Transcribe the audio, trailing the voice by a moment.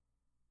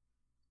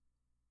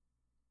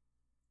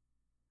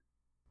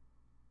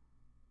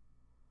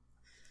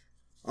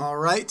All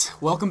right,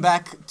 welcome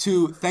back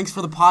to Thanks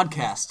for the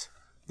Podcast.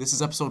 This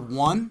is episode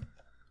 1.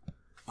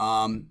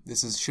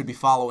 This should be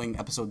following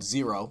episode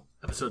 0.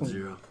 Episode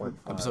 0.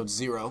 Episode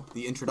 0,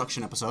 the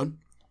introduction episode.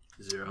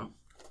 0.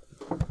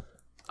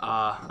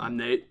 I'm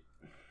Nate.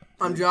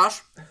 I'm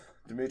Josh.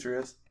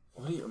 Demetrius.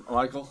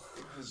 Michael.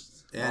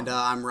 And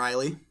I'm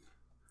Riley.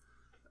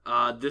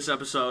 This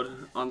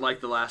episode,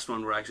 unlike the last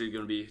one, we're actually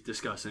going to be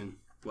discussing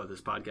what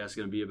this podcast is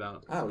going to be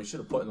about. We should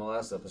have put in the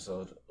last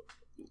episode.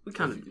 We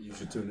kind of You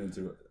should tune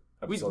into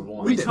episode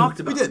 1. we talked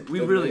about We did. it. We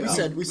really We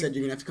said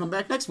you're gonna have to come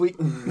back next week.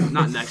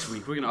 not next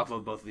week. We're going to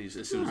upload both of these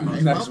as soon as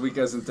possible. Next week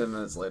as in 10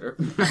 minutes later.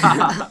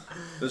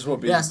 This will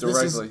be Yes,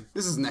 directly.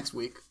 this is next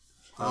week.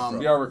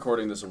 We are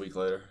recording this a week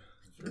later.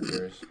 If you're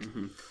curious.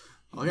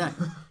 Okay.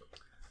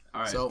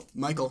 All right. So,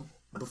 Michael,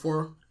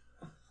 before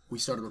we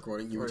started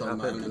recording, you were talking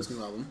about Eminem's new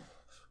album.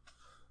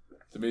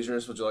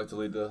 Demetrius, would you like to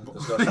lead the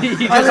discussion?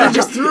 he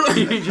just threw it.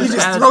 He just just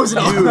asked throws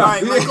it you. out. All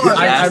right, Michael,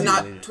 I- do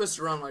not twist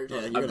around while you're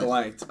talking.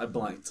 I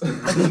blanked.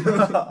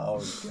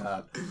 Oh,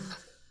 God.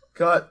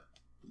 Cut.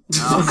 You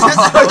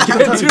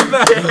can't do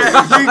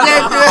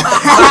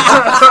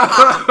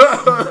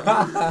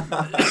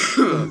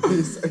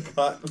He said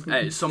cut.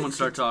 Hey, someone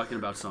start talking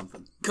about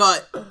something.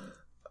 Cut.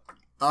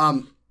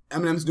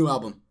 Eminem's new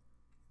album,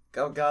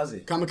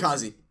 Kamikaze.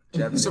 Kamikaze.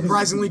 Japanese.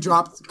 Surprisingly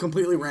dropped,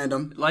 completely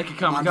random. Like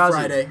a On kamikaze.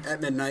 Friday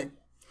at midnight.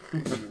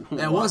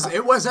 It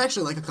was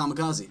actually like a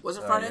kamikaze. Was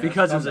it Friday?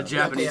 Because it was a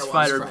Japanese it was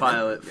fighter Friday.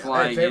 pilot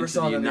flying favorite into the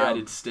song on the United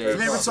album. States.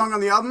 Favorite song on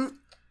the album?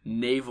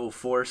 Naval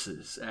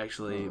forces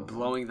actually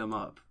blowing them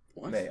up.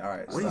 Nate, all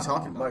right. What are you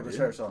talking about, Mike, what's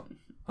your favorite song?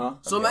 Huh?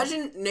 So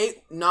imagine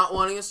Nate not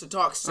wanting us to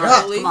talk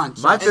silently. Come on,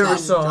 My Josh. favorite and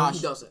then song He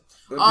does it.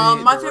 would be My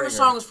The favorite Ringer.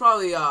 song is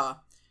probably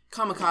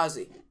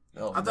Kamikaze.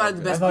 No, I thought it was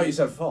the I best. thought you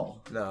said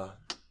fall. No.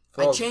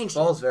 I changed it.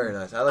 Fall's very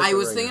nice. I like I The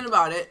was Ringer. thinking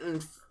about it,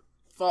 and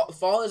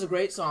Fall is a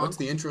great song. What's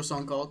the intro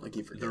song called? I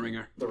keep forgetting. The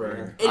Ringer. The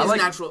Ringer. It I is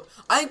like- natural.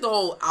 I think the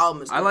whole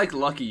album is good. I like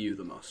Lucky You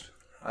the most.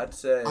 I'd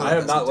say... I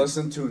have not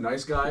listened to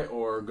Nice Guy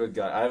or Good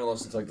Guy. I haven't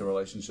listened to like the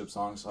relationship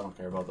songs, so I don't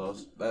care about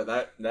those.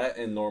 That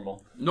and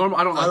Normal. Normal.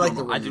 I don't like, I like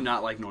normal. The I Ringer. do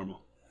not like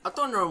normal. I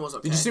thought Norman was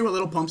okay. Did you see what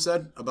Little Pump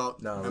said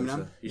about No, Eminem?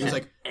 what's He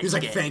was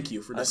like, thank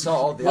you for I this. saw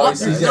all the What?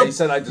 other guys. Yeah, he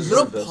said I Little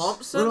deserve this.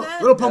 Pump said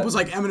that? Little Pump was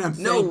like, Eminem,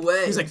 No thank.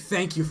 way. He's like,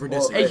 thank you for Well,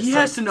 this. Hey, he It's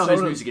has like- to know so his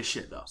did- music is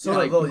shit though. So Yeah,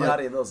 like Lil like-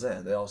 Yachty and Lil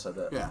Xan, they all said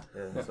that. Yeah.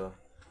 So,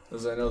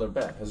 Does I know they're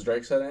bad? Has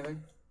Drake said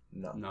anything?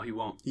 no. No, he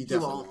won't. He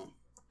definitely won't. won't.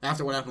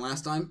 After what happened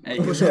last time? Hey,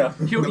 Yeah.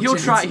 he'll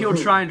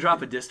chance. try and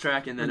drop a diss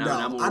track, and then No, Eminem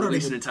I will don't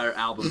release even- an entire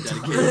album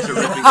dedicated to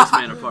ripping this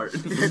man apart.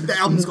 The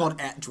album's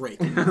called At Drake.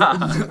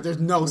 There's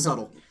no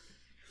subtle.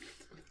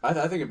 I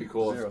think it'd be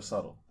cool. Zero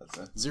subtle. That's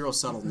it. Zero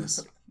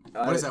subtleness.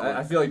 I, What is that word?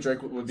 I feel like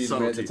Drake would be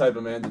Subtlety. the type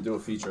of man to do a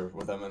feature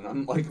with him,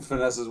 and like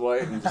finesse his way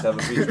and just have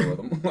a feature with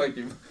him. Like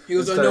He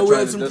goes, I instead know of we trying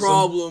had to some diss him.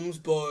 problems,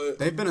 but...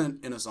 They've been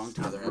in a song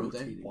together, haven't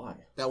they? Why?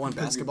 That one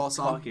basketball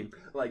song? Talking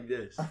like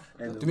this.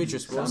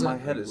 Demetrius, what was My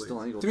it? head is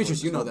still angled.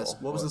 Demetrius, you know towards this.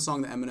 the What was the football.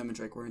 song that Eminem and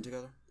Drake were in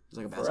together? It was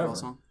like a basketball Forever.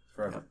 song.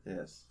 Forever.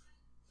 Yes.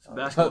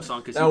 Basketball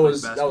song because That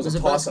was that was Was a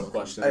it toss-up basketball?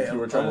 question. Hey, If you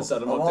were trying to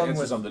set him up to along answer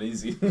with- something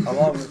easy.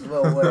 Along with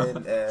Lil Wayne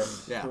and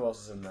Yeah. who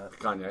else is in that?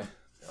 Kanye.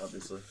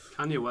 Obviously.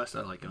 Kanye West.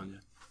 I like Kanye.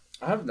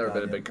 I've never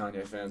been a big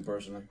Kanye fan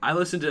personally. I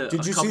listened to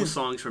Did a you couple see-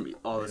 songs from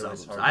all his Yeah,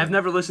 albums. it's hard I have to-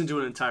 never listened to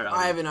an entire album.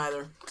 I haven't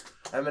either.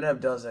 Eminem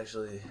does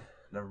actually.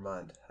 Never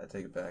mind. I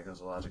take it back. It was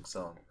a Logic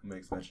song. Who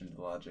makes mention of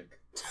Logic?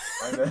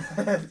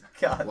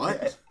 God.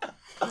 What?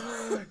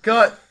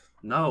 Cut.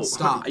 No.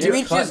 Stop. You-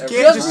 Demetrius, cut just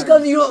every-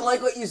 because you don't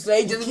like what you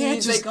say doesn't mean can't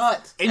you say just-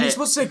 cut. And Hey. you're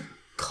supposed to say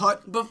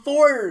cut.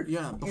 Before...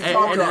 Yeah. before- And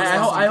Cut.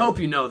 I hope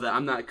you know that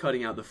I'm not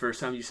cutting out the first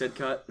time you said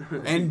cut.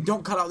 And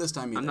don't cut out this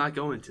time either. I'm not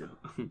going to.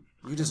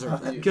 You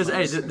deserve that. Because,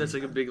 hey, that's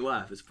like a big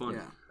laugh. It's funny.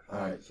 Yeah.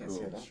 Alright, Can't cool.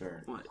 say that.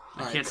 Sure. What? I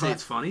Alright, can't say cut.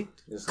 it's funny?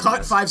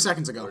 Cut 5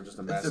 seconds ago. Or just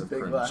a It's a massive big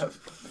cringe. laugh.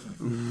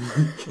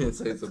 Can't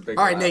say it's a big.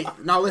 All right, laugh.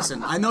 Nate. Now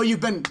listen. I know you've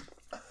been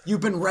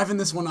revving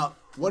this one up.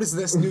 What is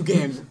this new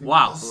game?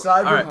 Wow. All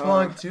right.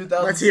 Cyberpunk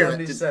Let's hear it.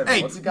 2077.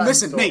 Hey, What's it got in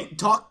listen, store? Nate.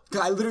 Talk.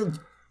 I literally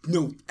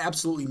know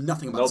absolutely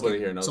nothing about Nobody this game.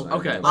 here knows So, anything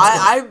okay. about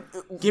I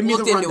Give me the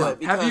looked into rundown. it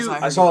because Have you- I,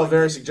 heard I saw you a liked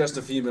very it.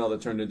 suggestive female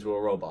that turned into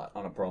a robot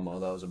on a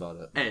promo. That was about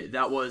it. Hey,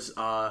 that was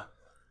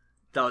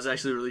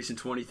actually released in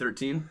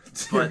 2013.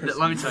 But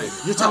let me tell you.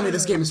 You're telling me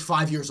this game is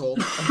 5 years old?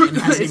 And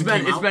it hasn't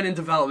even came out? been in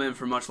development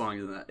for much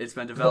longer than that. It's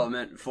been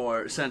development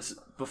since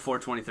before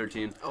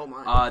 2013. Oh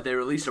my. They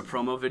released a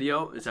promo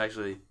video. It's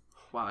actually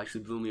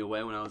blew me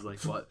away when I was like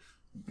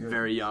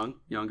very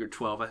younger,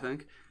 12 I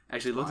think.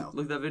 Actually looked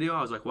at that video.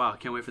 I was like, wow,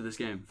 can't wait for this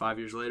game. 5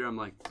 years later, I'm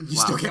like, You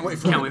wow, still can't wait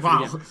for can't it. wait for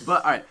Wow. the game.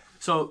 But all right,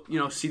 so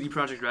CD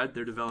Projekt Red,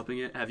 they're developing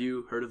it. Have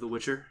you heard of The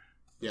Witcher?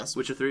 Yes.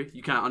 Witcher 3?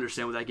 You kind of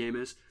understand what that game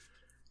is.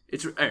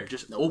 It's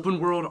just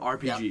open world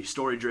RPG, Yeah.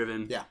 story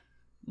driven. Yeah.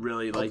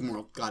 Really like. Open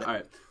world. Got it. All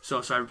right, so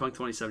Cyberpunk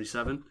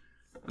 2077.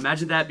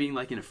 Imagine that being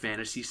like in a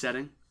fantasy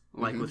setting,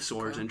 like with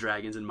swords and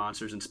dragons and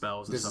monsters and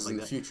spells and This stuff is like in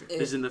the that. future. This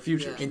is in the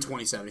future. In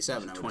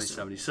 2077, I would assume.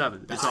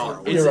 2077. That's It's all. far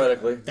away. It's,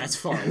 Theoretically. That's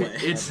far away.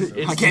 it's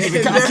I can't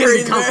even.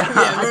 Very,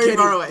 very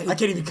far away. I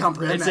can't even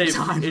comprehend that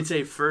time. it's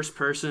a first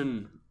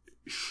person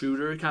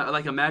shooter kind of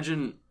like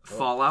imagine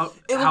Fallout.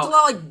 It looked a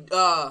lot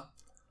like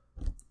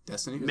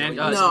Destiny? Is Man,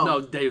 that what No.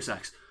 no, Deus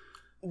Ex.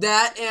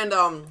 that and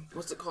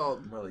what's it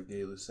called? More like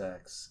Gay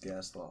Lusak's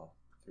Gas Law.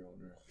 If you're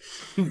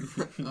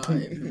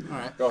wondering. you- All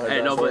right. Go ahead.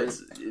 Hey, no, Josh.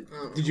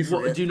 but Did you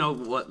what, forget? do you know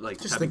what like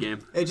Just type think, of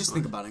game? Hey, just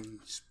think about it.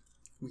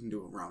 We can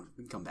do a round.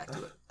 We can come back to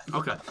it.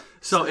 Okay,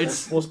 so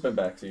it's We'll spin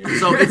back to you.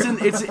 so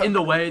it's in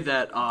the way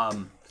that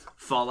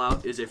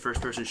Fallout is a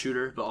first person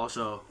shooter, but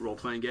also role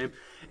playing game.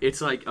 It's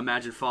like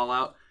imagine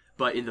Fallout,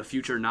 but in the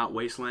future, not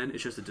Wasteland.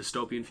 It's just a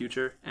dystopian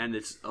future, and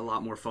it's a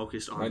lot more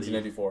focused on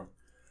 1984.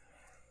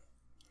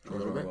 A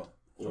little bit.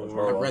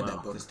 Or, I read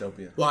that book.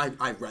 Dystopia. Well,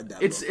 I read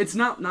that It's book. it's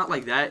not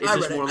like that. It's I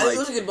just read it. more It like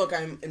was a good book.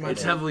 I'm in my.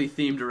 it's opinion. heavily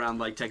themed around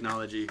like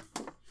technology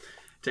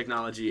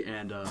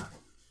and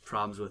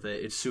problems with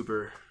it. It's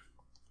super.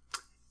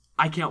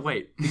 I can't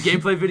wait. The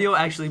gameplay video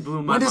actually blew my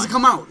When mind. does it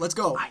come out? Let's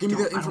go. I Give me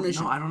the don't-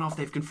 information. I don't know if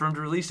they've confirmed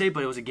a release date,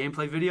 but it was a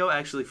gameplay video.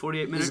 Actually,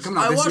 48 minutes. Is it coming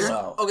out I this watched. year?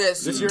 Wow. Okay,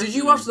 so year? did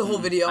you watch the whole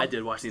video? I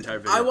did watch the entire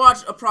video. I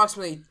watched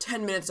approximately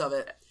 10 minutes of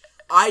it.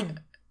 I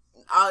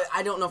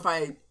don't know if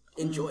I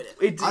enjoyed it.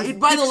 It By the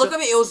picks look up-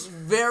 of it, it was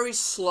very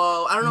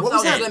slow. I don't know What if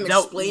was that was that? them That-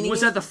 explaining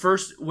was it. that the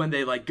first when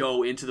they like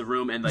go into the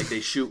room and like they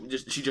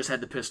shoot? She just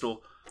had the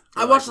pistol.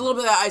 I watched a little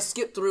bit of that. I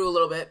skipped through a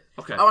little bit.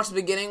 Okay. I watched the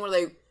beginning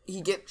where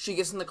she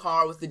gets in the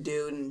car with the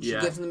dude and she Yeah.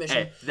 gives him the mission.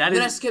 Hey, that and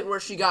then I is- skipped where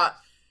she got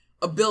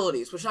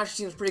abilities, which actually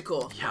seems pretty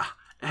cool. Yeah.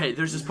 Hey,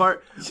 there's this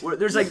part where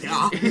there's like in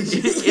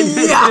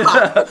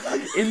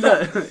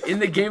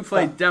the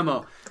gameplay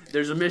demo,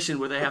 there's a mission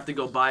where they have to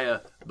go buy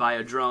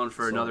a drone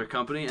for another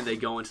company, and they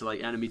go into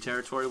like enemy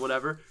territory,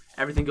 whatever.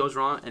 Everything goes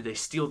wrong, and they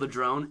steal the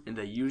drone and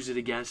they use it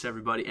against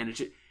everybody, and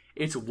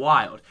it's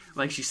wild.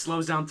 Like she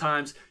slows down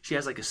times. She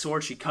has like a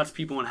sword. She cuts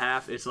people in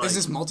half. It's like Is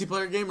this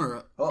multiplayer game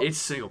or? it's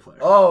single player.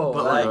 Oh,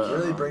 But, that like,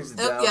 really brings it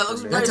down. yeah, it for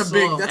looks me. very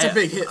That's a slow.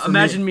 big hit. For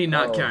Imagine me. me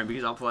not Oh. caring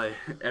because I'll play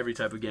every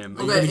type of game.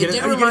 Okay. Are you It did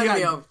getting remind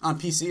me it of- on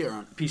PC or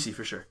on? PC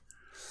for sure.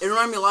 It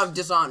reminded me a lot of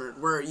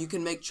Dishonored, where you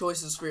can make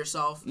choices for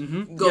yourself.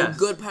 Go yes.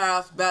 good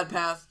path, bad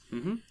path.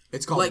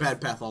 It's called Like- Bad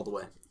Path all the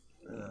way.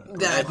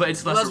 That, But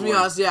it's less let's be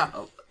rewarding. honest, yeah.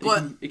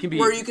 But it can be-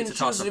 where you can it's a choose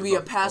toss-up to be a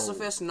for both.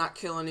 pacifist and not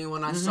kill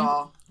anyone. I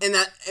saw, and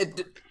that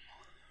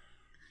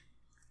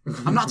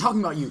I'm not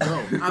talking about you.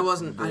 Go. I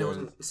wasn't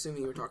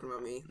assuming you were talking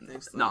about me.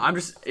 Thanks. No, I'm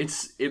just.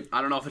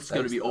 I don't know if it's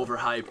going to be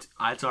overhyped.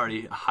 It's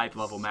already a hype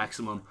level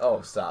maximum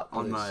Oh, stop.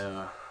 on please.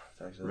 my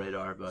Actually,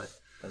 radar, but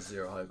that's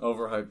zero hype.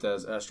 Overhyped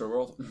as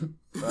Astroworld.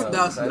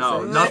 That's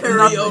no, Very nothing,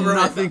 overhyped.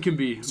 nothing can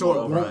be. So more it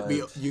won't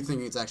overhyped. be. You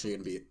think it's actually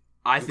going to be?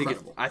 I think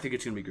incredible. I think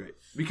it's going to be great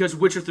because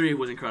Witcher 3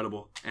 was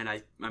incredible, and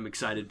I'm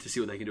excited to see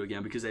what they can do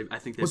again because I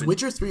think they've Was been,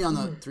 Witcher 3 on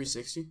the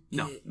 360?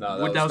 no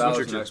No, that was that Witcher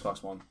was 2. an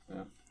Xbox One.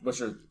 Yeah.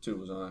 Witcher 2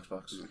 was on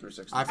Xbox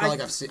 360. I feel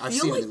like I've seen. I've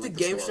feel seen like it in, the like,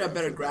 game store should have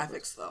better or whatever.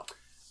 graphics though.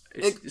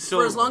 It's, so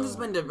for as long as it's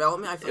been in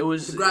development, I feel it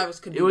was the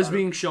graphics could be it was better.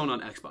 being shown on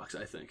Xbox,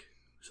 I think.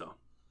 So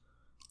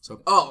So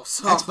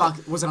so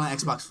Xbox was it on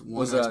Xbox One?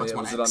 was or it, Xbox yeah,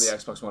 One was X? it on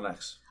the Xbox One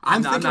X?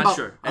 I'm No, I'm thinking not about.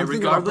 sure. I'm And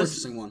thinking about regardless-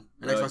 purchasing one,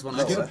 an Really? Xbox One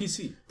No, X. get a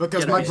PC.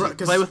 Because Get a my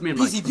PC. Play with me and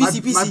PC, Mike.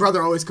 PC. my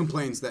brother always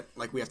complains that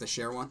like we have to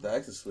share one. The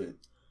X is sweet.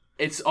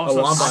 It's also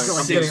well,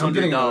 I'm getting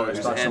 $600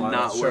 Xbox and One.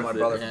 not I'll share my worth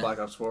brother it. for Black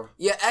Ops 4.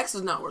 Yeah, X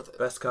is not worth it.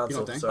 Best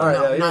console. think? Sorry.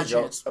 No, Alright, not here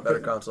you chance. go. Better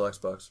console,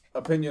 Xbox.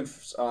 Opinion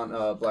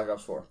on Black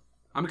Ops 4.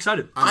 I'm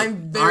excited.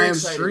 I'm very I am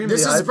excited. extremely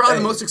This is hyped. probably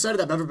the Hey. most excited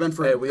I've ever been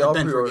for. Hey, we I've all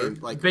been for a pre-ordered.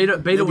 game. Like Beta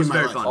maybe was in my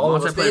very life. fun. All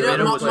of us Multiplayer played beta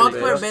beta. was really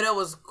Multiplayer good. beta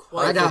was I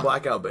quite. got-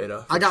 Blackout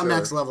beta. I got for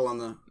max sure. level on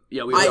the.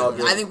 Yeah, we I all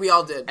did. think we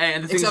all did. Hey,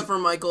 and the thing Except is, for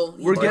Michael.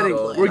 We're He getting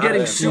played. we're I getting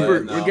didn't super play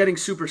it, we're no. getting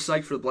super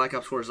psyched for the Black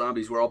Ops 4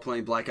 Zombies. We're all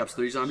playing Black Ops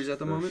 3 Zombies at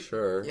the For moment,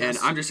 sure. Yeah. and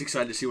Yes. I'm just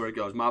excited to see where it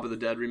goes. Mob of the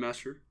Dead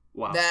remaster.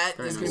 Wow. That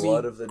Very is nice. going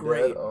Blood to of be the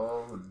great. Dead.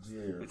 Oh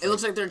dear. It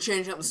looks like they're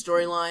changing up the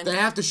storyline. They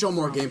have to show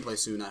more gameplay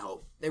soon. I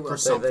hope. They will. For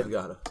They- something. They've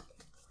got to.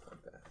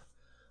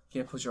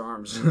 Can't put your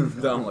arms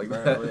down like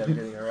Apparently, that. I'm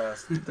getting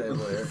harassed at the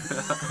table here.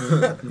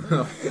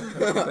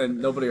 And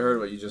nobody heard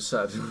what you just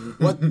said.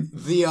 What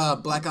the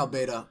Blackout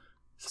beta?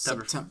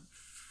 September September.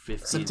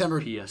 15th,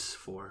 September-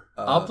 PS4.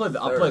 I'll play the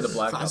Third.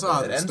 Black I Ops.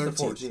 saw It ends the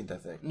 13th. 14th, I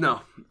think. No,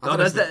 thought no, it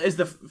that's was the, is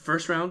the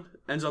first round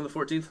ends on the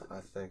 14th. I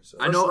think so.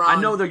 I know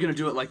round. they're gonna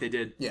do it like they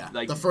did. Yeah,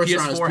 like the first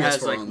round is PS4 has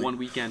PS4 like only. one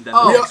weekend, then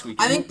Oh, the next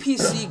weekend. I think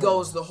PC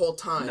goes the whole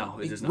time. no,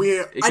 it does not.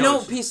 We're- It I know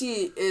goes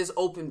PC is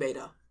open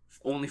beta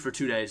only for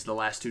 2 days. The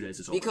last 2 days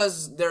is open.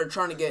 because they're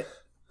trying to get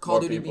Call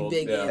of More Duty to be people,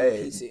 big yeah. in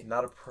Hey, PC.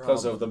 not a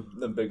Because problem. of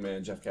the big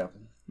man, Jeff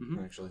Kaplan.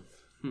 Actually.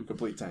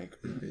 Complete tank.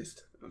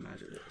 Beast.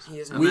 Imagine it. He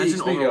is Imagine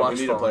Speaking of, Overwatch we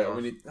need to play.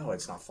 falling We off. need. No,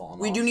 it's not falling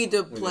We off. do need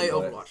to We play it.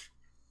 Overwatch.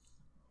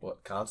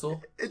 What,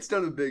 console? It's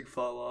done a big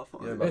fall off.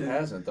 On Yeah, it. but It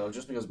hasn't though.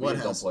 Just because we What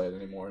don't has? play it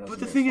anymore. doesn't But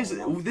the mean thing it's is,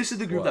 falling off. this is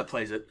the group What? that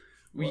plays it.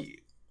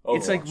 It's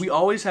Overwatch. like we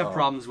always have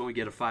problems when we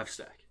get a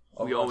 5-stack.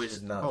 We Overwatch always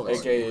is not Oh, fun.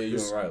 AKA you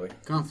and Riley.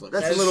 Conflict.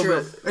 that's That a is little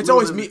true. bit. It's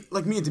always me,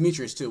 like me and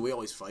Demetrius too. We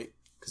always fight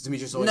because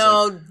Demetrius always.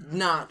 No,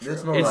 not true.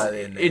 It's more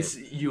Riley and Nate. It's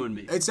you and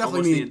me. It's definitely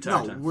Almost me. the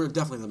entire No, time. we're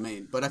definitely the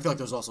main, but I feel like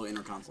there's also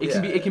inner conflict. It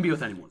can Yeah. be. It can be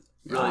with anyone.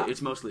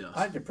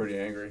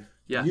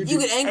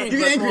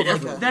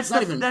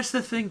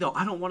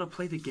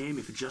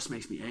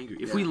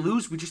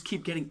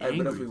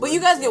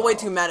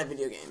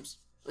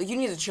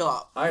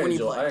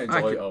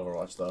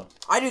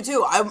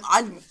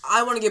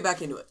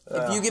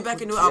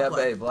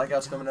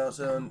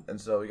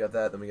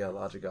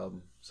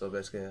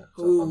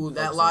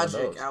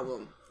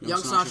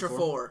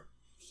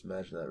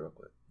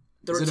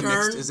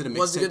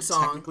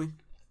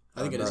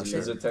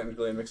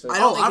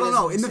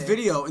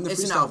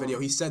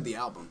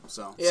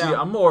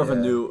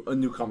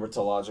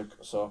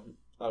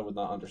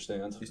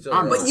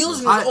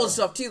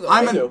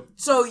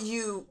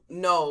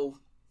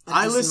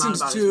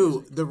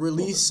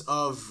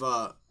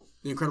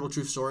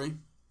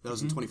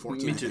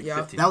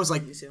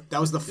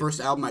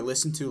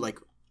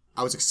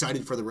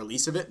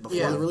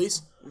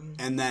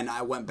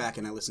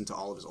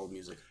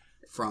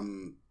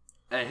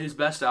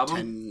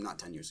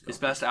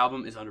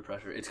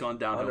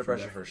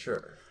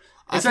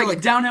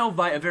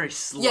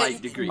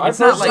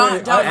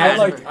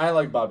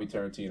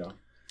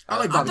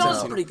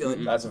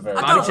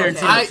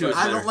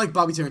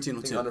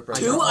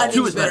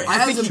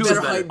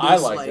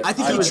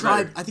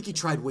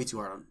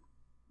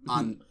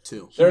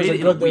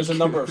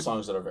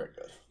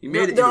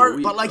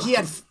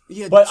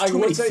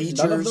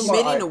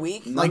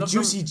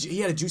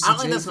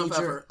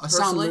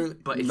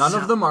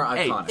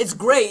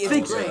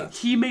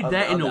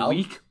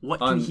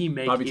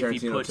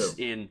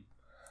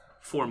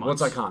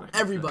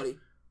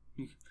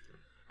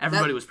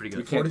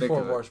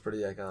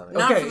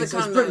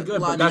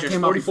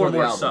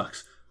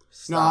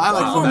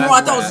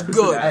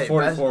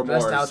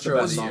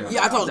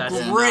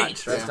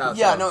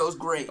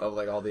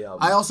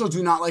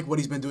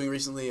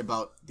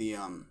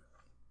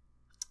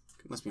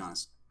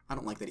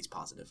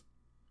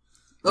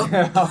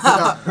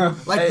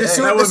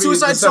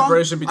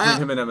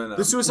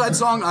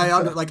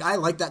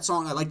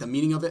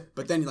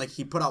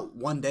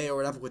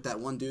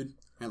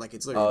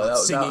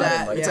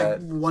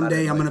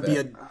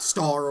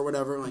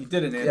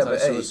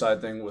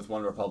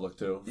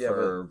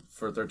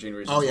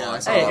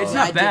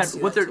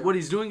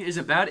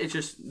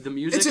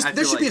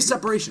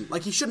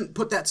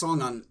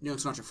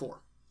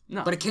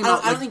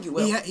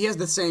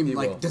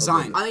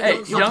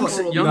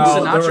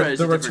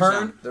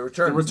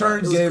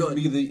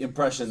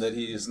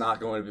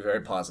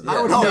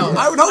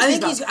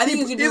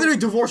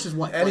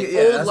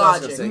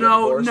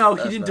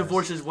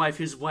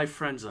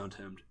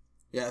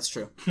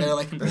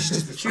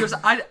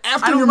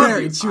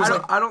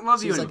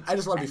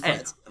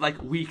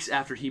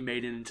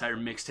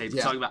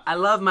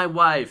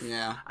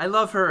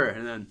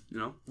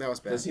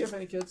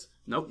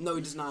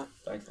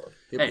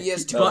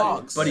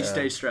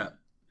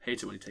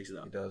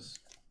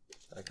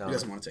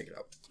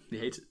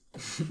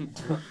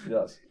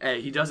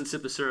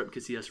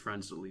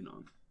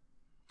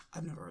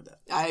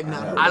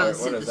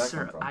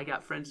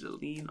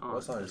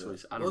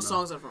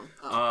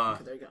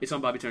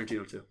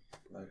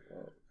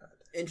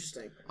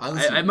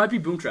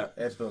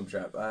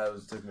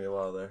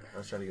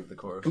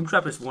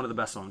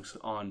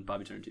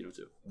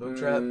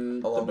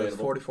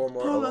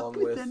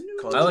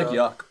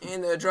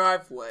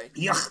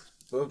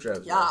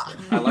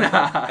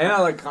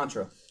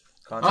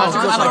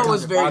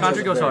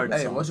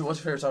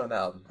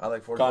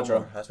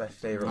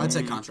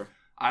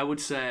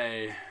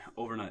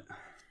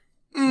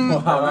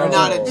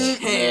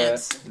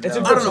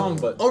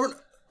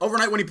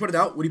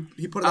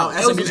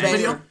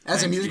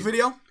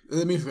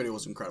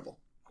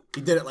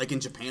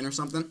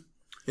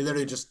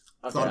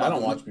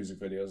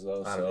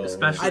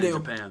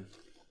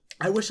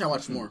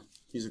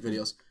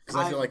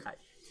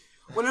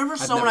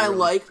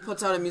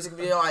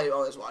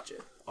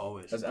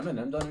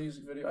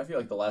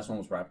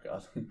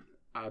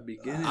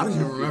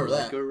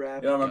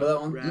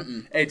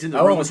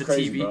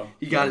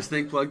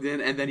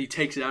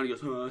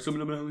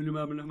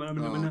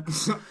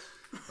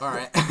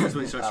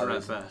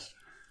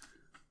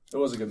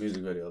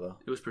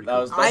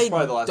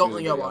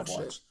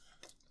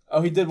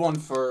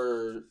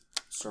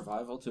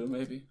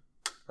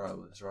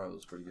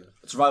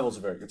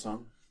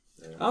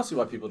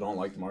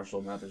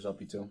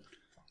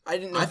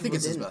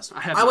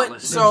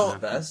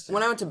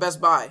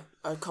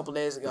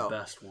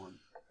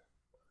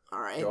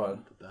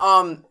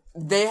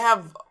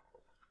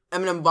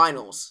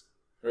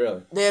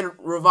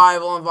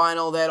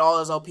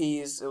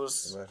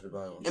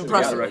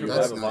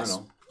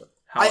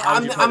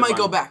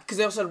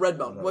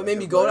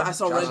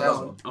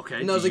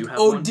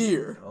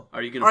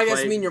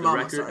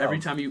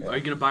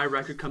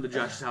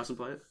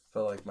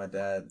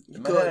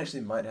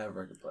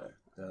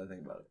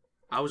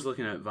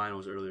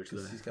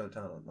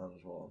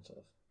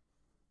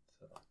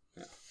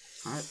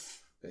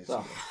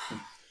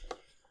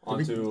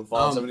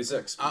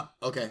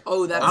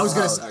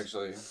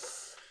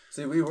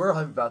 See, we were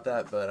hyped about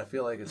that, but I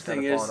feel like it's kind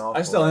Thing of is, falling off.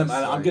 I still for am.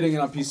 us, I'm like- getting it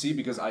on PC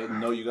because I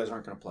know you guys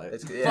aren't going to play it.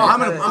 It's, Well, I'm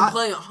gonna- I'm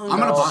playing I'm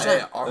gonna buy 100%.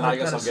 it. And I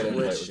guess I'll get it and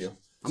play it with you.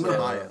 I'm gonna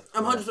buy it.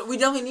 I'm 100%. We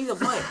definitely need to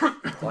play it.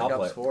 I'll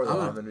play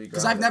it.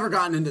 Because I've never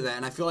gotten into that,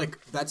 and I feel like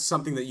that's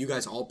something that you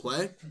guys all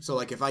play. So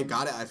like, if I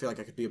got it, I feel like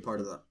I could be a part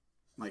of that.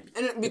 Like,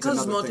 Because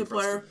it's another thing for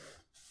us multiplayer,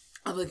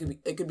 I think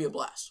it could be a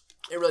blast.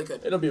 It really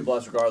could. It'll be a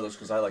blast regardless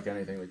because I like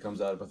anything that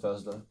comes out of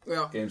Bethesda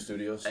Yeah. Game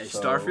Studios. Hey,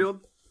 so- Starfield.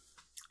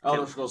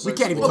 Elder Scrolls We 6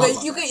 can't even will- talk Okay,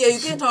 about you that. can you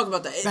can't talk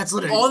about that. That's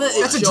literally all that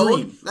it that's a showed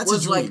dream. That's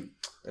was a dream.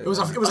 like It was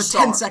a a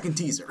 10-second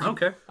teaser.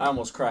 Okay. I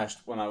almost crashed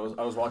when I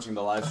was watching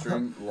the live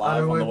stream live I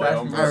on the went way back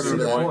home from from I Cedar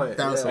remember that. Point.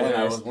 That was And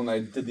hilarious. when I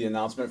did the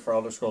announcement for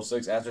Elder Scrolls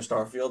 6 after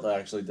Starfield, I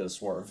actually did a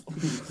swerve. I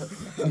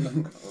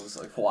was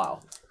like, wow,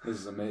 this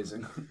is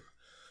amazing.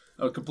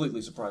 A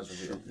completely surprise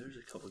reveal. There's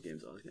a couple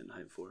games I was getting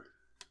hyped for.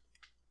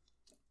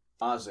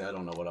 Honestly, I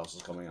don't know what else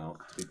is coming out,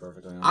 to be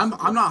perfectly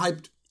honest. I'm not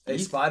hyped. Hey,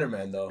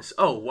 Spider-Man though.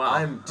 Oh wow!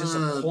 I'm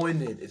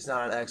disappointed it's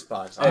not on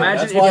Xbox. Hey, Imagine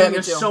that's if why- getting a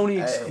Me too. Sony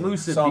Hey,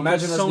 exclusive. So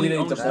because imagine us Sony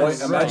needing to owns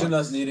that imagine right.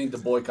 us needing to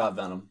boycott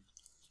Venom.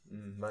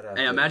 Might have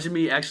Hey, to. imagine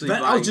me actually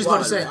That, buying. I was just about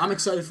to say, Spider-Man. I'm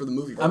excited for the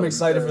movie. I'm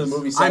excited for the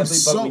movie, sadly,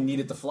 so- but we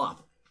need it to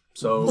flop.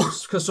 So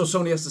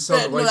Sony has to sell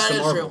the no, rights that to is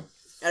Marvel. true.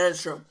 That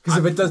is true.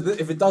 Because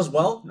if it does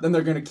well, then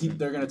they're gonna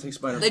take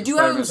Spider-Man. They do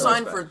have him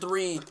Spider-Man signed for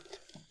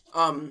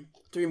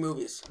three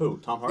movies. who?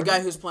 Tom Hardy. The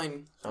guy who's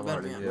playing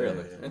Hardy, Venom. Yeah. yeah.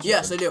 Really?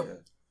 Yes, they do.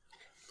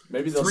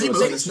 Maybe they'll Three do a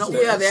movies? Sinister No.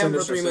 Six- Yeah, they have him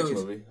for Sinister 3 Six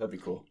movies. movie. That'd be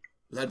cool.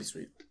 That'd be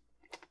sweet.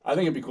 I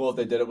think it'd be cool if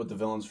they did it with the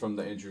villains from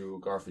the Andrew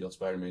Garfield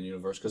Spider-Man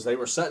universe because they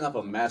were setting up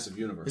a massive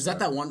universe. Is that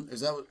there. that one? Is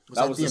that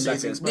That was the the Amazing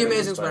second. The Spider-Man?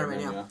 Amazing Spider-Man.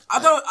 Spider-Man,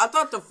 Yeah. I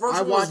thought the first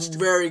I one was watched-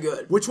 very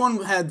good. Which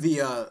one had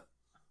the? I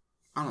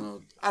don't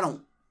know. I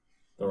don't.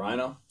 The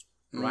Rhino,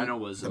 Rhino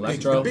was The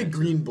Electro? big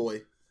green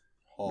boy.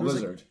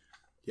 Lizard.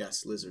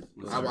 Yes, Lizard.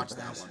 I watched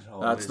that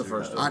one. That's the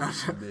first I one.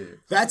 don't.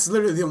 That's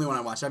literally the only one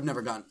I watched. I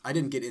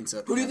didn't get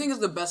into. Who do you think is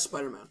the best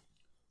Spider-Man?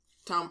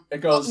 Tom. It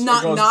goes-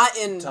 Not it goes-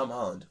 not Tom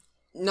Holland.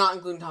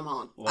 including Tom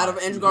Holland. Out of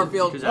Andrew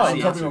Garfield. Because Oh, that's the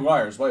Tobey answer.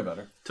 Maguire is way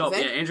better. Yeah,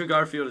 Think? Andrew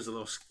Garfield is a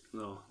little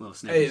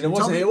snake. Hey,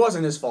 it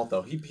wasn't his fault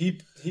though.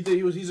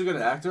 He's a good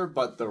actor,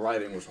 but the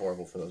writing was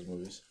horrible for those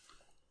movies.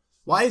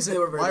 Why is it?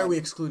 were very Why are bad. we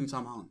excluding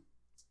Tom Holland?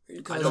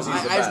 Because Because he's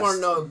I the just want best.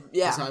 to know.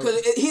 Yeah, Because I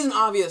because he's an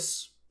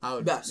obvious I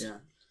would, best. Yeah.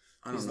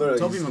 I He's don't know. literally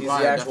Tobey he's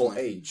Maguire the actual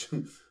definitely. age.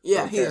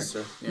 Yeah, of he is.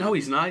 character. No,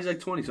 he's not. He's like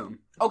 20 something.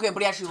 Okay,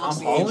 but he actually looks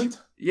Tom the age. Holland?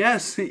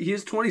 Yes, he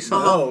is 20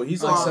 something. Oh,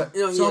 he's like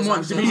No, he Someone-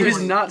 is actually He is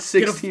 20. not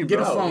 16, get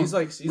a bro. phone. he's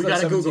like We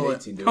gotta 17, Google it.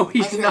 18, dude. No,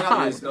 he's think I got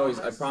not. this. No,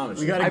 I promise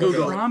We you. gotta I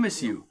Google it.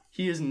 promise you,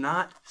 he is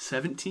not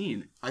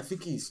 17. I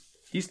think he's.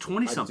 He's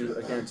 20 something.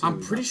 I guarantee I'm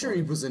you pretty he's sure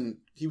not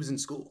he was in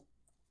school.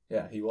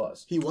 Yeah, he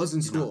was. He was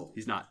in school.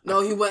 He's not.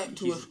 No, he went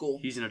to a He's- school.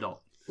 He's an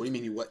adult. What do you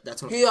mean? He what?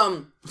 That's what. He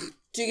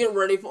to get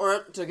ready for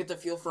it, to get the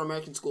feel for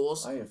American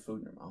schools. I have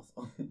food in your mouth.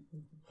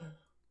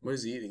 What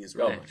is he eating? Is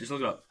Go. right. Hey, just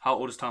look it up. How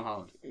old is Tom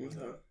Holland?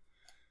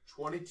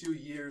 22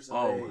 years of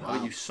Oh, age.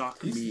 how you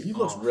suck me. He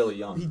looks off. really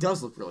young. He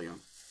does look really young.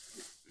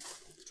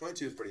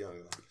 22 is pretty young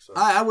though. So.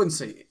 I wouldn't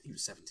say he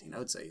was 17. I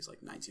would say he's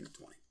like 19 or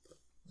 20.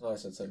 So I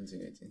said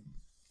 17, 18.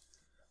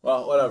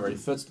 Well, whatever. He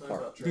fits the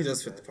part. He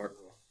does fit the part.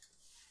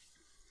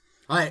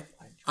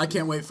 I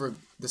can't wait for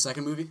the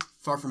second movie,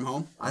 Far From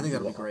Home. I think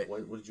that'll be great.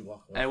 What did you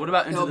walk away? Hey, what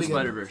about Into That'll the be good.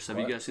 Spider-Verse? Have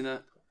you guys seen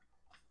that?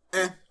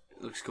 Eh,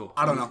 It looks cool.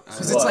 I don't know.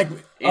 'Cause it's What? like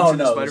Into Oh the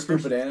no, the Spider-Verse?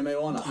 stupid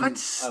anime one. What?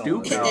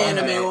 Stupid know.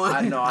 anime one.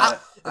 I know.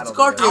 It's a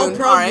cartoon. All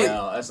right.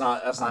 No, that's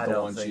not I the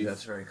don't one. think Chief.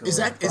 that's very cool. is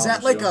that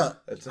promise like you. a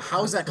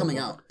how is that coming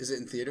out? Is it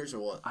in theaters or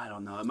what? I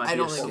don't know. It might I be a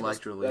don't think it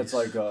select release. That's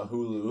like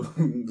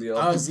Hulu. The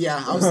I was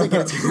thinking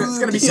it's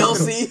gonna be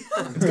something.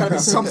 DLC. It's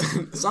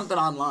gotta be something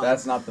online.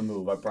 That's not the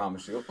move. I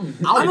promise you. I'm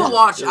gonna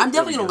watch it. I'm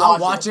definitely gonna I'll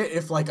watch it. watch it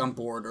if like I'm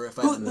bored or if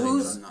I.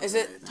 Who's is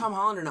it? Tom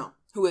Holland or no?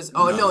 Who is?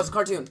 Oh no, it's a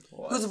cartoon.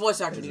 Who's the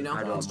voice actor? Do you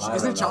know?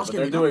 Isn't Charles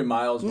They're Gambino? doing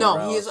Miles. No,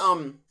 Morales. he is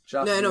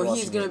Josh no, will be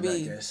he's watching gonna it in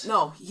be. that case.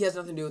 No, he has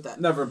nothing to do with that.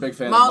 Never a big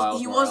fan of Miles, Miles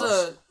he Morales.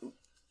 was a.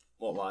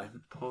 Well, why?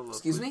 Pull up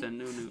Excuse with me? the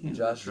new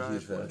Josh is a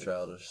huge fan of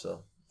Childish,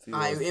 so. If he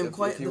I was- am if-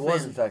 quite If he the was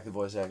fan. in fact the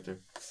voice actor,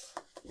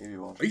 maybe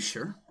watch. Are you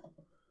sure?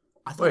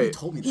 I thought you Wait.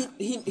 told me that.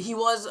 He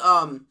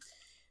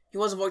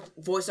was a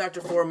voice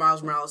actor for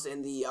Miles Morales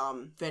in the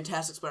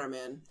Fantastic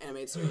Spider-Man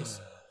animated series.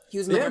 He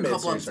was in The like a animated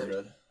couple series are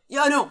episodes. good,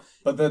 Yeah, I know.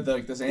 but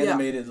this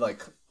animated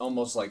like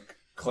almost like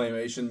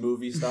claymation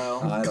movie style.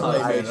 I don't-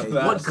 Claymation I of hate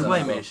that. What stuff.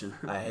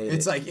 claymation? I hate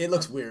It's it. like it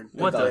looks weird.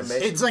 What does.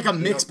 does? It's like a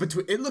mix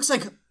between. It looks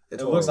like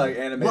It's It looks like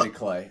horrible. animated What?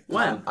 clay.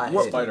 When? I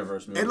What hate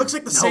Spider-Verse movie? it looks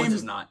like the No, same. it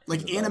does not.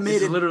 Like It's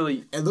animated.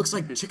 literally. It looks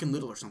like Chicken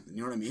Little or something.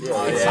 You know what I mean?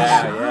 Yeah, It's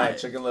yeah,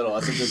 Chicken Little.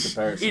 That's a good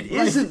comparison. It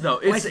isn't though.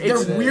 It's like, they're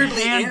it's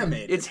weirdly hand,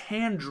 animated. It's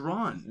hand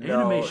drawn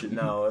No, animation.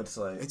 No, it's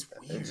like It's it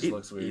weird. just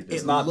looks weird.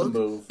 It's not the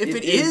move. If It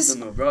it is is,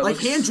 the move, bro. It like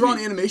looks hand drawn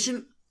sweet.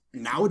 animation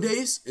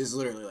nowadays is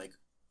literally like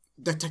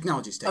the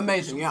technology's taken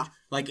Amazing, so yeah. much.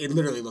 Like it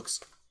literally looks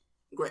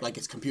Great. like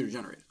it's computer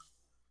generated.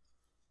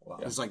 Wow.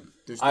 There's no,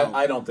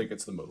 I don't think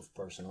it's the move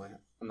personally.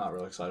 I'm not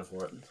really excited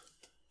for it. It's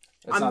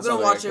I'm not gonna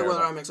something watch I it care whether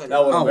about. I'm excited.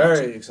 Now, what I'll I'm watch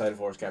very excited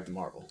for is Captain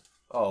Marvel.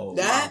 Oh,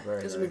 That wow,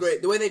 very is gonna be nice.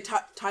 great. The way they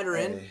tied her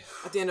in Hey.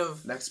 at the end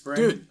of. Next spring,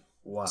 Dude.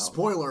 wow.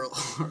 Spoiler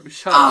alert.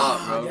 Shut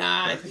up, bro.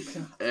 God.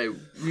 Hey, we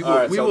will, All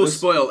right, we so will this-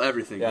 spoil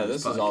everything. Yeah, in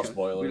this is all podcast. We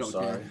spoilers. don't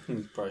Sorry, care.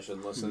 you probably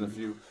shouldn't listen if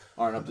you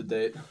aren't up to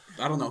date.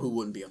 I don't know who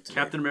wouldn't be up to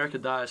Captain America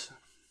dies.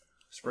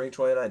 Spring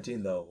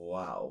 2019, though.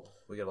 Wow,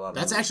 we got a lot of.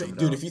 That's movies actually, coming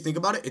dude. out. If you think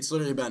about it, it's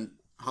literally been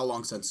how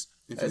long since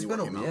Infinity been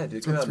War a- came out? yeah, dude,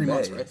 It's it came been out 3 in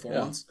months, May. right? 4 Yeah,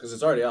 months. because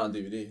it's already out on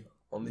DVD.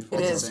 only It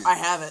 4 is. insane. I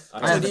have it. I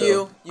So have do it.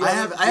 you? You I have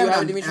have it? I Do you have have it it,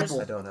 on Demetrius?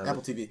 Apple, I don't have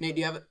Apple it. TV. Nate, do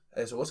you have it?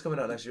 Hey, so what's coming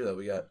out next year though?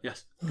 We got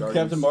Yes.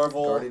 Captain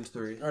Marvel, Guardians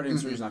 3.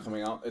 Guardians 3 is not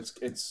coming out.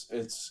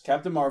 It's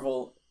Captain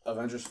Marvel,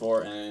 Avengers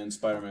 4, and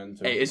Spider-Man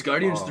 2. Hey, is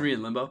Guardians Oh. 3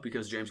 in limbo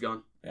because James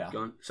gone? Yeah.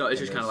 Gone. So it's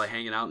just It kind of is. like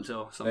hanging out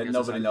until something. And gets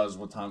nobody decided. knows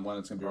when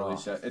it's gonna be Oh.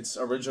 released yet. Its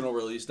original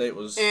release date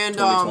was And,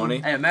 2020.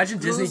 Hey, imagine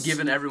Disney Who's-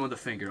 giving everyone the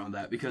finger on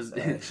that because it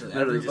Actually,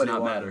 literally does everybody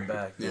not wanted matter. him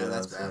back. Yeah,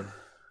 that's so-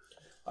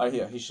 bad.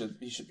 Yeah, he should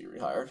be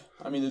rehired.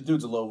 I mean, the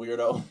dude's a little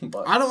weirdo,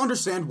 but I don't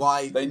understand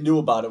why. they knew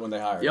about it when they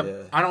hired Yep. him.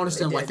 Yeah. I don't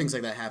understand They why did. things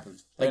like that happen.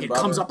 Like And it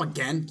comes Robert- up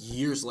again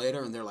years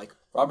later, and they're like,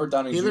 Robert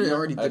Downey He literally Jr.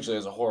 already did- actually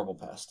has a horrible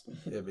past.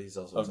 Yeah, but he's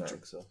also Of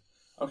back. So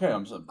Okay,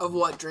 I'm so, Of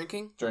what?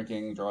 Drinking?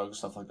 drinking, drugs,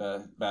 stuff like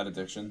that, bad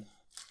addiction.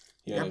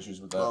 He had Yep.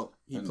 issues with that. well,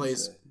 he And-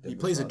 plays Demi a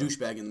Lovato.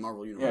 douchebag in the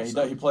Marvel universe. Yeah, he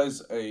so- he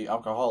plays a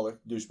alcoholic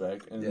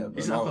douchebag in Yeah, the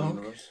he's an Marvel alcoholic?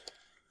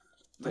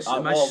 universe.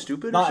 Am I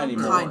stupid or Not something?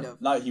 anymore. Kind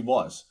of. Not he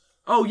was.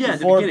 Oh yeah,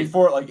 before, in the beginning.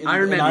 before like in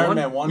Iron Man Iron 1?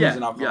 Man 1, Yeah, he's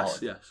an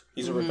alcoholic. yes.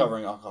 He's a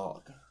recovering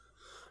alcoholic.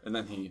 And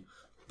then he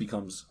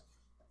becomes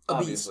A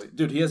obviously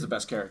dude, he has the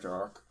best character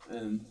arc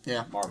in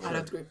Yeah. Marvel. I'd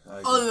have to agree. I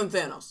agree. Other than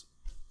Thanos.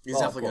 He's Oh,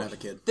 definitely gonna of have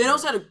a kid.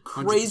 Thanos had a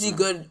crazy 100%.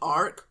 good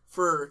arc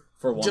for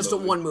one just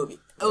movie. a one movie.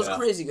 It was Yeah.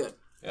 crazy good.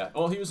 Yeah.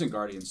 Well, he was in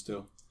Guardians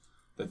too.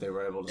 That they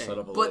were able to set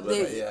up a But little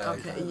bit. they Yeah,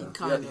 okay, kinda.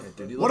 kind of. Yeah,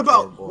 dude, he What looked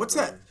about horrible, what's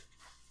man. that?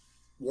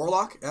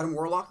 Warlock, Adam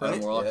Warlock, right?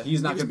 Adam Warlock. Yeah.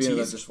 He's not He going to was be in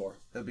teased. Avengers 4.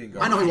 He'll be in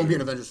I know he won't be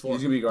in Guardians. Avengers 4.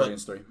 He's going to be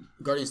Guardians 3.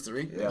 Guardians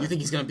 3. Yeah. You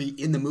think he's gonna be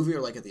in the movie or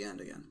like at the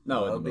end again?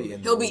 No, He'll in the be movie.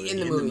 in He'll the be movie. in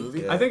the In the movie. movie?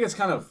 Yeah. I think it's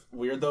kind of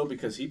weird though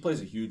because he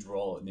plays a huge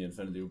role in the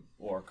Infinity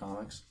War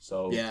comics.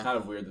 So Yeah. it's kind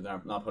of weird that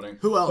they're not putting.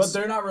 Who else? But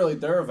they're not really.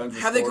 They're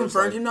Avengers. Have they 4 is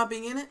confirmed like- him not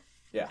being in it?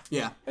 Yeah.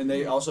 Yeah. And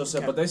they also said,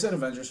 Okay. but they said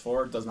Avengers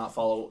 4 does not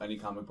follow any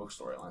comic book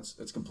storylines.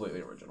 It's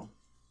completely original.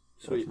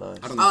 Sweet. Nice.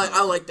 I don't know.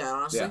 I like that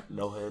honestly. Yeah.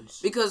 No heads.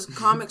 Because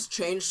comics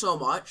change so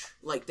much,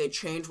 like they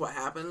change what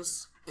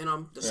happens in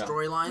the Yeah.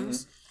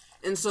 storylines,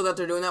 and so that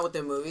they're doing that with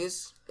their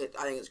movies, I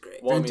think it's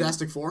great. Well, I mean,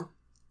 Fantastic Four,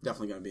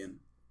 definitely gonna be in.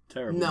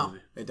 Terrible No, movie.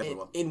 It definitely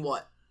will. in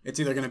what? It's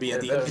either gonna be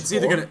at the. Fantastic It's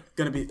either Four?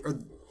 gonna be. Or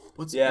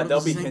what's? yeah, what they'll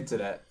was be his name? hinted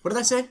at. What did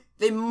I say?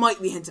 They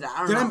might be hinted at.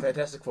 I Did don't I- know.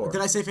 Fantastic Four.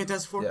 Did I say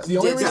Fantastic Four? Yeah. The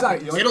only Yeah. reason I,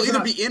 the only It'll reason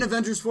either I- be in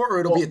Avengers 4 or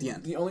it'll be at the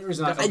end. The only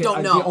reason I, I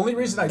don't know. The only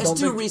reason I It's don't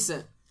too think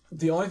recent.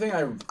 the only thing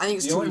I think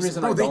it's the too only recent.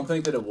 reason No, I they- don't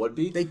think that it would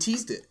be. They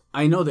teased it.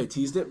 I know they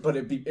teased it, but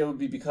it would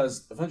be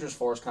because Avengers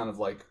 4 is kind of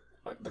like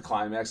the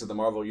climax of the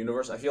Marvel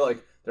universe. I feel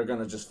like they're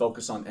gonna just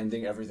focus on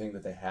ending everything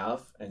that they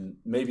have, and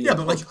maybe Yeah,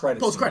 but like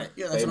post-credits post credit.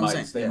 Yeah, that's they what I'm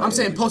might- saying. they I'm might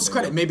saying do post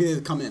credit. something Maybe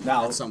they come in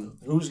Now, at some.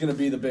 who's gonna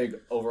be the big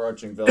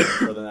overarching villain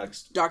for the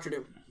next? Doctor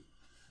Doom.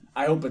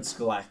 I hope it's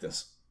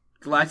Galactus.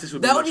 Galactus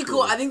would be That would much be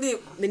cool. cooler. I think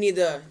they need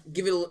to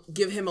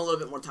give him a little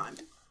bit more time.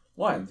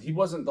 Why? He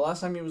wasn't. The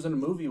last time he was in a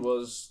movie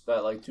was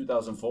that like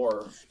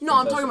 2004. No,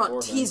 I'm talking Fantastic about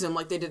Four thing. tease him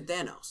like they did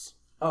Thanos,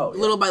 Oh, yeah.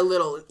 little by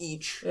little in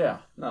each Yeah,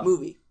 no.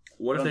 movie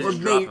What if they or,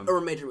 just drop him? or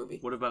a major movie.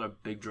 What about a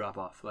big drop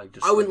off? Like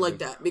just I wouldn't like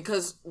that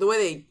because the way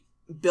they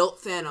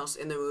built Thanos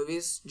in the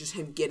movies, just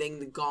him getting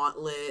the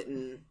gauntlet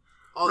and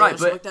all that Right, other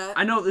stuff but like that.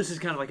 I know this is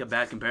kind of like a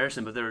bad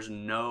comparison, but there's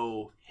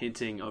no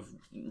hinting of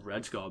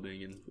Red Skull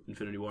being in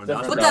Infinity War.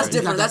 Different. But that's No,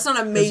 different. That's not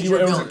a major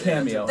It was a villain.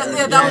 cameo. That- Very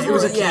yeah, much. that was it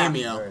was a more- yeah.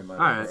 cameo. Very much.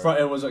 All right.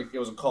 It was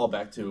a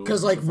callback to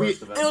 'Cause, like, the we-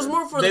 first And it was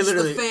more for They the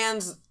literally-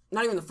 fans.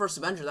 Not even the first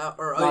Avenger, Not-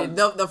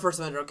 the first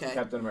Avenger. Okay,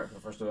 Captain America,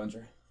 the first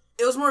Avenger.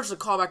 it was more just a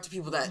callback to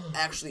people that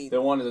actually, They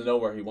wanted to know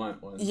where he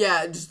went. When,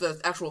 yeah, just the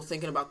actual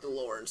thinking about the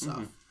lore and stuff.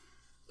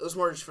 Mm-hmm. It was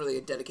more just for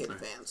the dedicated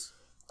fans.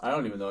 I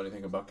don't even know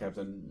anything about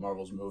Captain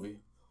Marvel's movie.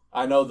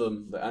 I know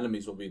the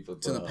enemies will be the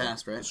in the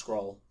past, right? The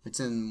Skrull. It's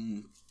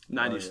in.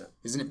 90s. Oh,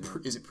 Isn't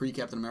it? Is it pre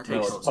Captain America?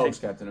 No, Takes- it's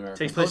post Captain America.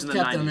 Takes place Post in the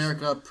Captain 90s.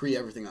 America, pre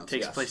everything else.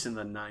 Takes Yes. place in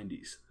the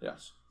 90s.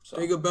 Yes. So.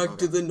 They go back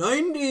to the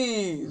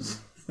 90s.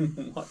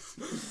 What?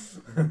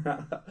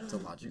 It's a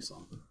Logic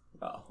song.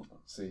 Oh,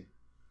 see,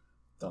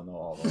 don't know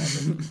all the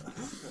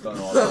Logic. Don't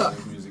know all the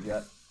Logic music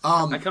yet.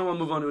 I kind of want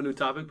to move on to a new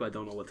topic, but I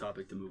don't know what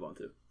topic to move on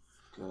to.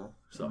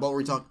 What were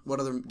we talk? What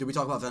other? Did we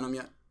talk about Venom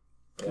yet?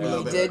 We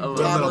little bit. did A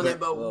little dabble in bit. it,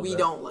 but little we bit.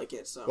 don't like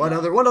it. So What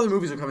other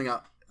movies are coming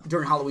out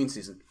during Halloween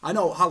season? I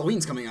know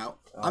Halloween's coming out.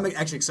 I'm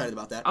actually excited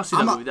about that. I'll see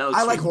that movie. That looks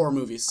I like sweet. horror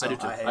movies. So. I do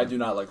too. I do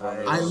not like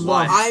horror. I movies.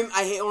 love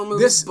I hate horror movies,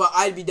 This- but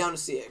I'd be down to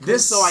see it. 'Cause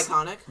it's so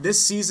iconic.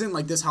 this season,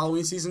 like this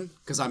Halloween season,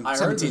 because I'm I heard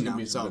 17 there's gonna now.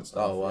 be some So good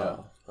stuff. Oh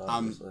wow. I'm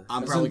Obviously.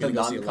 probably Isn't gonna The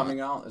go see Nun it coming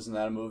out? Isn't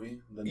that a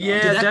movie? The Nun.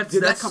 Yeah,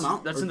 Did that come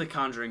out? That's Or- in the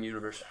Conjuring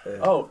universe.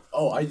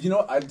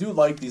 I do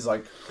like these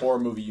like horror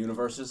movie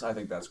universes. I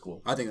think that's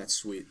cool. I think that's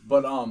sweet.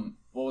 But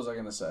what was I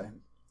gonna say?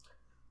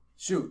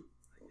 Shoot,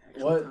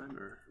 what Time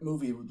or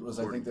movie was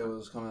I think that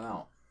was coming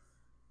out?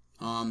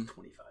 25.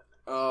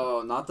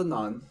 Oh, not The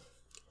Nun.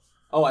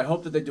 Oh, I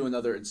hope that they do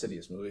another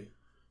Insidious movie.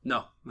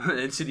 No,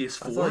 Insidious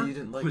 4 I thought you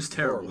didn't like was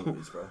horror terrible.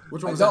 movies, bro.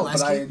 Which one was I that? don't, Last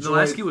but I Key? enjoyed. The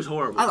last key was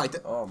horrible. I liked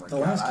it. Oh my god. The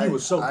last key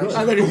was so good.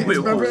 I thought you Wait,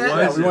 remember that? what?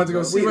 Yeah, we wanted to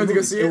go see We it. went to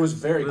go see It it? was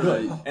very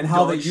good, and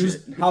how they Dog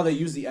used shit. how they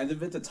used the end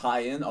of it to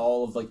tie in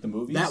all of like the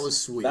movies. That was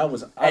sweet. That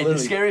was Hey, the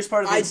literally- scariest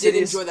part of the I did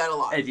Insidious, enjoy that a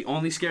lot. Hey, the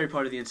only scary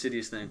part of the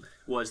Insidious thing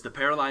was the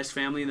paralyzed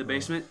family in the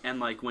basement, and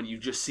like when you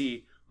just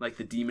see like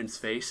the demon's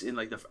face in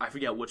like the I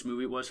forget which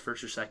movie it was,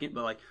 first or second,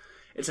 but like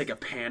it's like a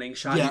panning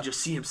shot. Yeah. You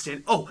just see him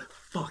standing. Oh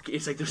fuck!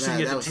 It's like they're Yeah, sitting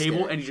that at the was table,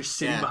 scary. and he's just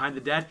sitting Yeah. behind the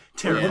dad. What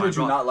Terrifying. did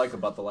you bro. not like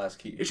about the last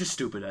key? It's just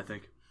stupid. I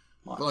think.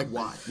 But like,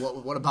 why?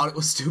 What about it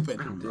was stupid?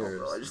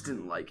 Bro, I just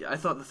didn't like it. I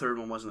thought the third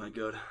one wasn't that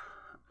good.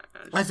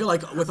 I feel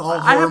like with all I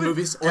horror haven't-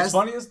 movies, What's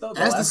funny is though,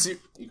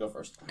 you go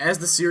first. as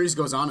the series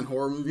goes on in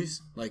horror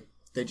movies, like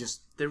they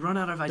just They run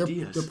out of they're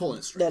ideas. pulling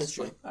it straight. That is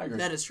true. Like, I agree.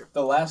 That is true.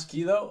 The last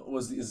key though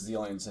is the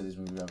only Insidious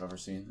movie I've ever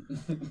seen.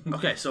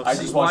 Okay, so I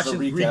just watched a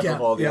watching. recap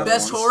of all the Yeah. other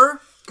Best ones.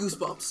 horror,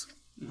 Goosebumps.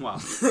 Wow.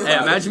 Hey,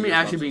 imagine me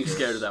actually being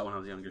scared of that when I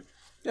was younger.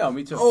 Yeah,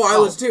 me too. Oh, I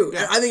was too.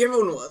 I think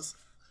everyone was.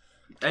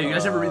 Hey, you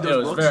guys ever read It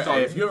those was books?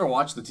 very, if you ever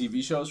watch the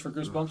TV shows for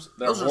Goosebumps,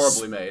 they're Those are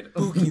horribly made.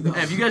 Hey,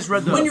 have you guys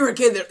read the? When you were a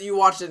kid, you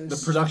watched it. The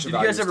production. Did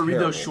you guys value ever is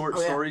read those terrible. short Oh,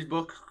 yeah. stories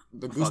book?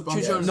 the Choose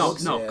Goosebumps. your own No,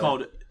 books? no, Yeah.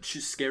 called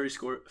Scary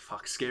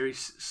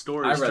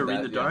Stories I to read Read in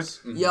that, the Dark. yes.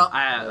 Mhm.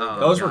 Yeah.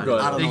 Those were God,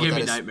 good. I don't They know gave what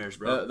me that is. nightmares,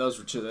 bro. Those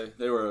were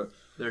they were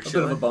They're a bit of a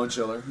chilling. bone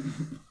chiller,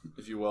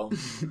 if you will.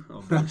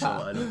 Oh, bro, chill,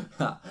 I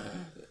know.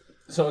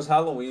 So is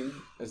Halloween?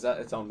 Is that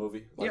its own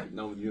movie? Like, Yeah.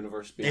 no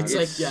universe behind It's it.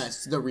 like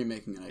yes, they're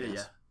remaking it. I Yeah, guess.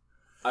 yeah.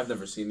 I've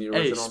never seen the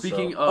Hey, original.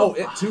 speaking so. of-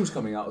 It 2's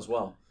coming out as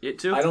well. It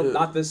too. I don't.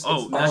 Not this.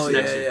 Oh, it's that's Oh next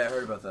next yeah, year. yeah, I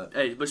heard about that.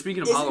 Hey, but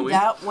speaking of Isn't Halloween,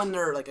 that when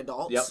they're like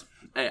adults? Yep.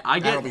 hey, I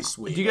That'll get. be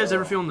sweet. Do you guys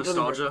ever feel be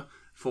nostalgia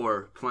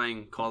for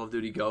playing Call of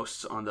Duty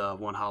Ghosts on the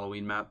one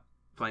Halloween map,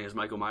 playing as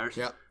Michael Myers?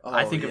 Yep.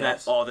 I think of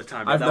yes. that all the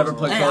time. I've That never was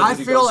played Hey, Call of I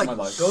Duty feel Ghosts like in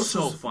my life.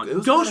 so fun. it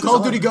was Ghost Call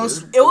of fun, Duty dude.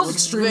 Ghosts. It was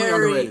extremely very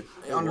underrated.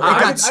 underrated.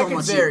 It got so could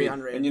much very heat.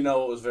 underrated. And you know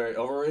what was very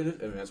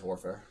overrated? Advanced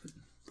Warfare.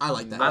 I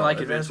like that. I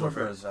like Advanced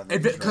Warfare. is, I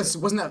think, Because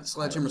wasn't that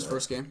Sledgehammer's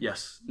first game?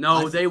 Yes.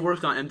 No, they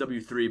worked on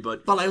MW3,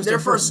 but But like, it was Their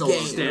their first first solo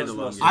game. game.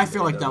 standalone. I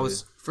feel like that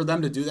was for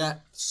them to do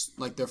that.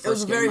 Like their first.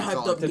 was a very game, I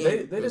felt hyped up like Did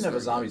game. they didn't have a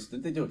zombies?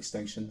 Didn't they do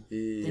Extinction?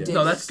 They did.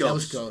 No, that's That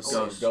was Ghosts.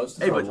 Ghosts. Ghost.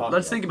 Hey, but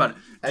let's think about it.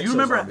 Do you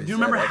remember? Exo-zombies. Do you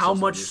remember Yeah, how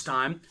exo-zombies. much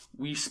time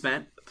we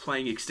spent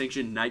playing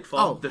Extinction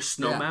Nightfall, Oh, the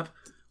snow yeah. map?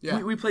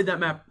 Yeah. We played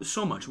that map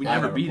so much. We I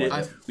never never beat it.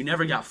 played it. We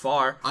never got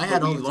far. I but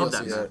had all we the loved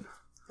that DLCs. map.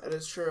 That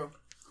is true.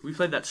 We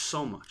played that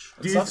so much.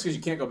 It sucks because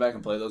you can't go back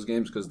and play those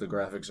games because the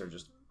graphics are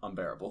just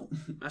unbearable.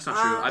 That's not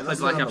true. I played that's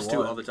Black not on Ops the 2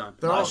 one. all the time.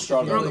 They're I all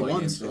struggle they're on the with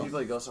ones. games, If you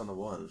play Ghost on the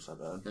One, it's not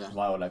bad. Yeah.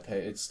 Why would I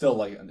pay? It's still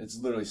like it's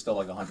literally still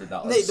like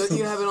 $100. Nate, don't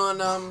you have it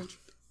on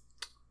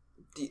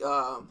Do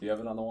you have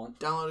it on the one?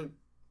 downloaded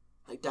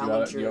like Do you download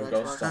have, your you have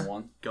Ghosts Xbox? on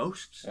one?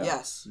 Ghosts? Yeah.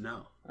 Yes.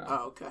 No.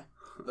 Oh, okay.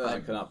 Then I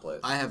cannot play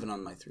it. I have it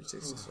on my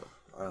 360. So.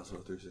 I also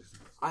have 360.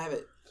 I have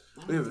it.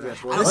 We have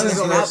Advanced I Warfare. don't This think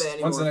is I the have next- it When's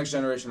anymore. the next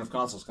generation of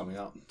consoles coming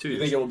out? 2 Do you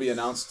years. think it will be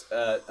announced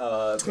at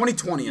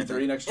 2020, I E3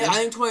 think. next year? Yeah, I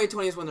think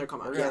 2020 is when they're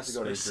coming out. We're gonna have to Yes.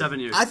 go to It's E3. 7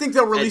 years. I think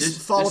they'll Hey, release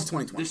fall of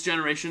 2020. This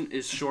generation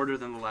is shorter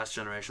than the last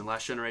generation.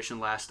 Last generation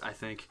last, I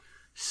think,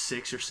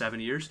 6 or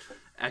 7 years.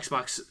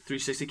 Xbox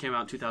 360 came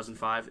out in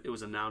 2005. It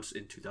was announced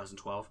in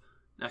 2012.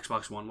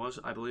 Xbox One was,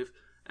 I believe.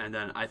 And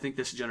then I think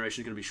this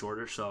generation is going to be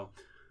shorter. So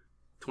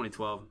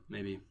 2012,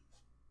 maybe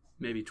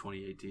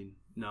 2018.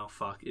 No,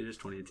 fuck. It is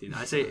 2018.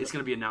 I say it's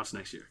going to be announced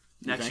next year.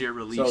 Next Okay. year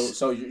release.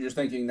 So you're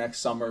thinking next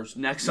summer's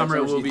Next summer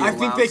it will be. I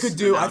think they could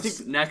do- I announced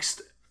think-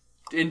 next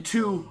in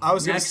two. I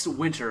was gonna next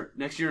winter,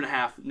 next year and a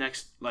half,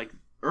 next like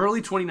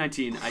early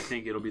 2019. I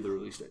think it'll be the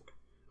release date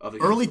of the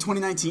game. Early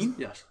 2019?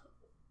 Yes.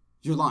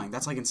 You're lying.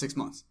 That's like in 6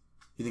 months.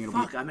 You think it'll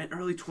Fuck, be? I meant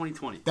early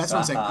 2020. That's what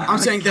I'm saying. I'm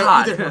saying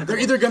God. they're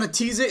either gonna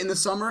tease it in the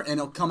summer and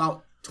it'll come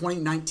out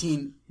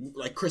 2019,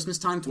 like Christmas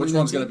time. Which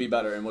one's going to be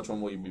better, and which one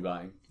will you be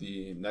buying?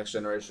 The next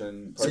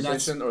generation See,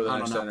 that's- PlayStation or the I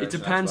next don't know. generation?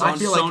 It depends Xbox? I on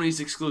feel like- Sony's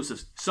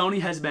exclusives.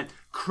 Sony has been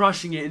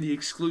crushing it in the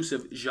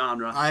exclusive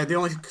genre. The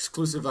only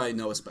exclusive I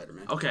know is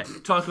Spider-Man. Okay,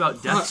 talk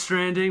about Death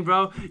Stranding,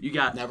 bro. You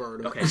got Never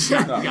heard of it. Okay, you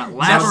got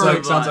Last Sounds like-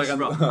 of sounds Us, like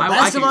bro. I'm-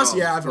 Last can of Us? go.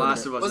 Yeah, I've heard of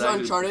Last it. of Us. Was it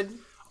actually- Uncharted?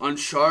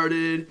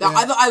 Uncharted.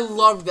 I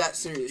loved that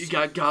series. You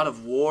got God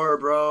of War,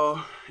 bro.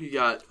 You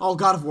got Oh,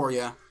 God of War,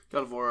 yeah.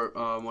 God of War.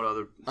 What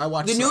other? I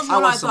watched The some- newest one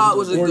I watched some thought of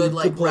was it. a Or good you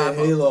like could play wrap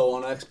up. Halo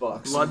on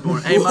Xbox.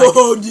 Bloodborne. Hey,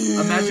 Whoa, Mike. dude.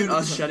 Imagine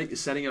us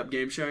setting up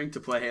game sharing to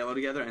play Halo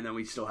together, and then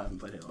we still haven't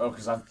played Halo. Oh,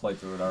 because I've played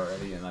through it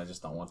already, and I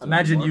just don't want to.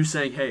 Imagine anymore. you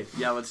saying, "Hey,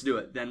 yeah, let's do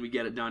it." Then we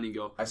get it done. You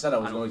go, I said I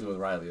was going to with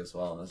Riley as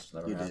well, and that's just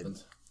never You did.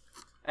 happened.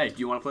 "Hey, do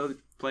you want to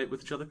play it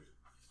with each other?"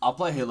 I'll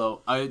play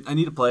Halo. I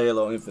need to play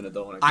Halo Infinite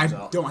though when it I comes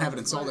out. don't have it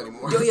installed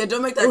anymore. Yo, yeah,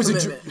 don't make that It was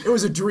commitment. it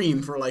was a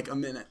dream for like a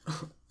minute.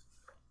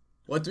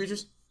 What,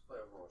 Demetrius?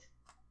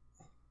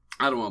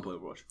 I don't want to play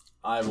Overwatch.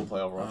 I will play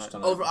Overwatch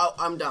tonight.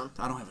 I'm down.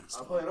 I don't have it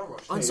installed. Playing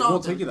Overwatch. It Unsolved.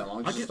 won't take you that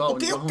long. Just install it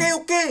when you go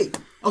home. Okay.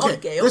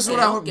 Okay, This is what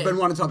I've okay. been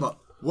wanting to talk about.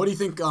 What do you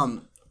think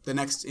the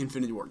next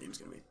Infinity War game is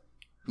going to be?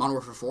 Modern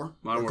Warfare 4?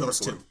 Modern or Warfare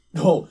Ghost 4. 2?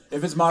 No,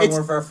 if it's Modern It's-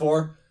 Warfare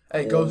 4,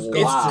 Hey, Ghost.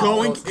 It's Wow.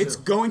 going. Ghost It's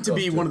two. going to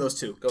be Ghost one two. of those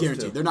two. Ghost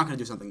Guaranteed. two. They're not going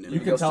to do something new. You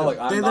can tell, like,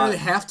 They I'm literally not.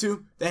 have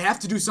to. They have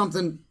to do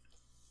something.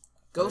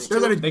 Ghost They're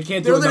 2. literally, They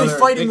can't they're do literally another-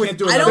 fighting they with. can't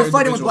do I another don't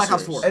fighting with individual Black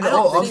Ops series. 4. And I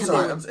don't I'm think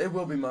sorry. It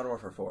will be Modern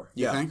Warfare 4.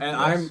 You Yeah, think? and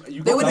I'm.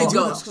 You They can would tell do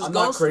Ghost, 'cause I'm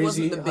not Ghost crazy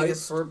wasn't the hyped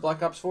biggest- for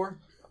Black Ops 4.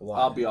 Why?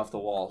 I'll be off the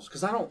walls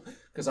because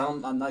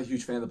I'm not a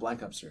huge fan of the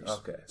Black Ops series.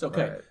 Okay, it's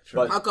okay. alright, sure.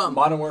 But How come?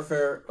 Modern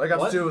Warfare. Black Ops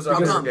what? 2 was our How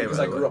favorite come? game. Because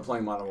by I the grew way. up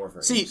playing Modern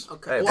Warfare. See, games.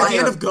 Okay. Hey, Well, at the I-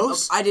 end of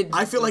Ghost, I did.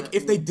 I feel like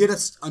if they did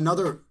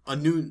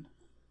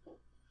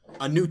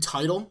a new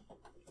title,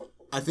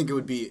 I think it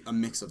would be a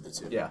mix of the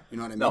two. Yeah, You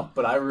know what I mean? No,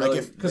 but I really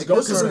if- because like,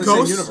 Ghost is in the same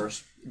Ghost-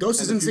 universe.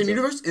 Ghost is in in the the same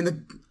future. universe,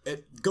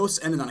 and Ghost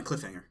ended on a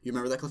cliffhanger. You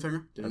remember that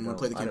cliffhanger? Did anyone don't.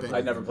 play the I never campaign?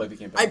 I never played the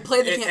campaign. I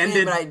played the It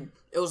campaign, ended but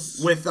it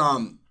was. With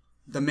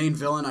the main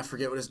villain. I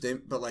forget what his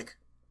name, but like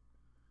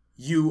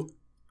you.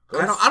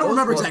 I Ghost don't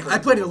remember was exactly. I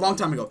pretty played it a cool. long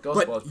time ago. Ghost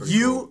was But pretty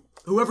you, cool.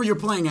 whoever you're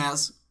playing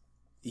as,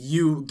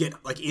 you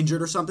get like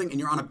injured or something, and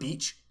you're on a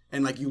beach,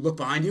 and like you look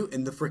behind you,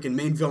 and the freaking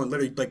main villain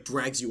literally like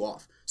drags you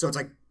off. So it's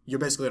like you're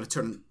basically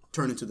gonna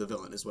turn into the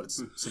villain, is what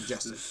it's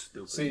suggesting.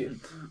 See,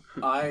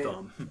 I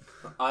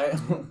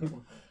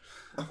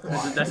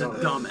That's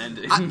a dumb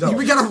ending.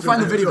 We gotta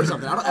find the video or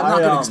something. I'm not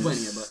good at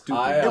explaining it,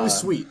 but it was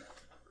sweet.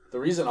 The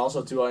reason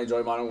also too I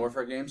enjoy Modern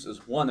Warfare games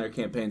is one, their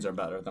campaigns are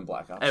better than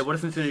Black Ops. Hey, what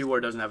if Infinity War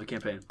doesn't have a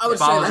campaign? I would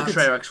say Follows that. in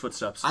Treyarch's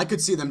footsteps. I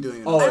could see them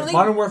doing it. Oh, I if think-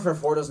 Modern Warfare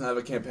 4 doesn't have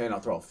a campaign, I'll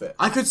throw a fit.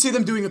 I could see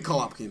them doing a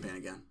co-op campaign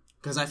again.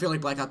 Because I feel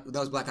like that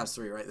was Black Ops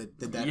 3, right? They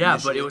did that Yeah,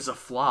 initially. but it was a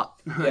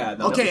flop. Yeah,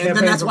 no, Okay, the and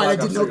then that's campaigns why of they Black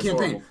did Ops no 3 is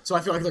campaign. horrible. So I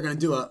feel like they're gonna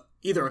do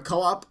either a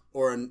co-op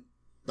or to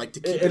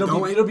keep it It'll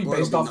going. be or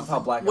based off of how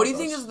nothing. Black What Ops do you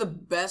think does. is the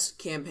best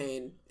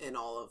campaign in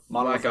all of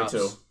Modern Black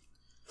Warfare Ops. 2?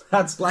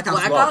 That's Black Ops.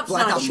 Black one. Ops?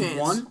 Black Not a Ops chance.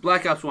 1.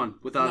 Black Ops 1,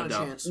 without Not a a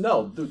doubt. chance.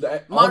 No, dude, all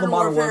Modern the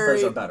Modern Warfare-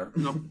 Warfares are better.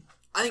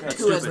 I think That's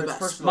 2 is the stupid.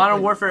 best.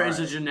 Modern Warfare is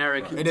a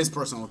generic. It is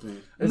personal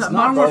opinion. It's Modern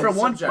not, bro. Warfare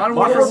 1 Subject. Modern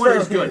Warfare 1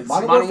 is good.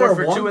 Modern Modern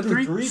Warfare Warfare 2 and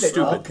 3, they all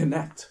stupid.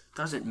 connect.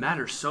 Doesn't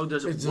matter. So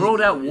does World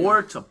at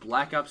War to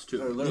Black Ops They're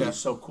 2. literally Yeah.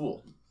 so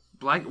cool.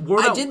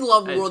 World I at- did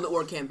love hey, World at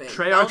War campaign. That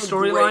Treyarch was a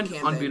great storyline,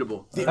 campaign.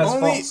 unbeatable. The That's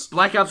only false.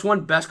 Black Ops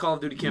 1, best Call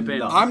of Duty campaign.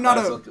 No, I'm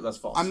not that's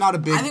false. I'm not a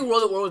big I think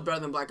World at War was better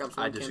than Black Ops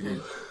 1 I disagree.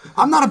 campaign.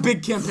 I'm not a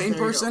big campaign There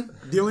you person.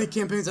 The only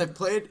campaigns I've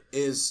played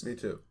is Me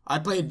too. I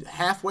played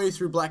halfway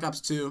through Black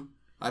Ops 2.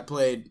 I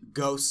played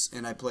Ghosts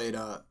and I played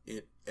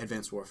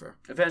Advanced Warfare.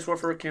 Advanced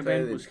Warfare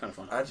campaign was kind of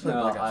fun. I just played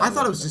No, Black Ops. I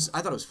thought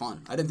it was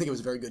fun. I didn't think it was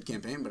a very good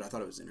campaign, but I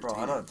thought it was Bro,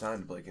 entertaining. I don't have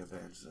time to play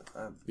campaigns.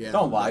 Yeah.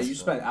 Don't lie. that's- You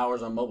spend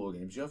hours on mobile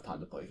games. You have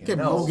time to play games. Okay,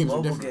 No, mobile games are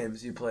mobile different.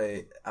 games you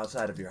play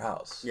outside of your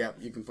house. Yeah,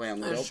 you can play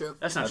on the That's true.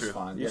 That's not That's true.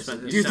 fine. You Yes,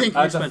 spend, it is. Do you think- you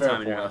That's a spend fair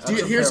time in your point. house? Do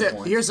you, That's a fair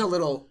point. here's a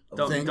little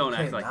Don't thing.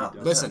 act like you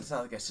do. Listen. It's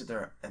not like I sit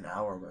there an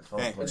hour on my phone.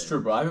 Hey, playing. It's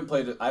true, bro.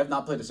 I have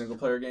not played a single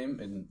player game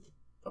in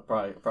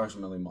probably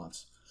approximately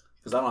months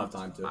because I don't have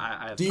time to.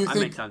 I Do you make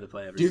think- time to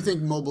play everything. Do you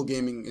think mobile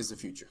gaming is the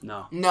future?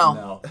 No.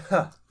 No.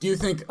 No. Do you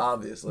think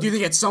Obviously. Do you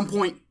think at some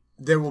point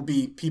there will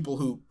be people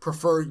who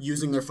prefer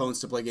using their phones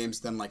to play games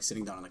than like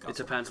sitting down on the It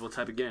console? depends what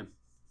type of game.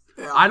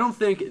 Yeah. I don't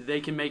think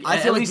they can make. I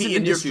At feel like least the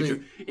in the near industry-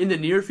 future. In the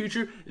near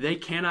future, they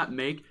cannot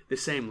make the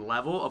same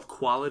level of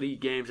quality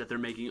games that they're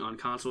making on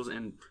consoles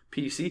and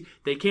PC.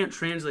 They can't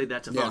translate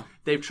that to phone. Yeah.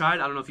 They've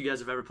tried. I don't know if you guys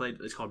have ever played.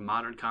 It's called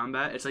Modern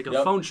Combat. It's like a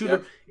Yep, phone shooter.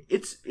 yep.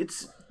 It's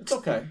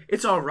okay.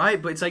 It's all right,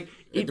 but it's like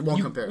It won't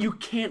you, compare. You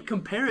can't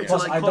compare it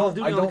Plus, to like Call of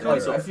Duty on the like.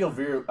 console. I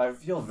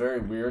feel very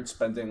weird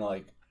spending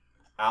like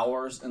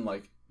hours and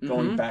like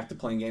going back to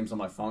playing games on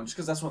my phone just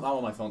because that's not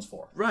what my phone's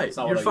for. Right. It's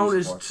not Your what I phone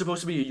use is it for.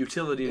 supposed to be a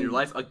utility in your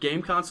life. A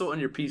game console and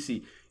your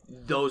PC,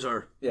 those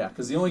are. Yeah,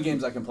 because the only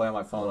games I can play on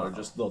my phone are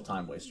just little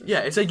time wasters. Yeah,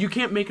 it's like you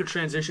can't make a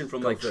transition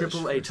from like fish,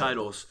 AAA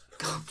titles.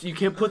 You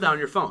can't put that on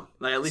your phone.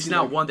 Like at least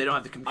now, one, they don't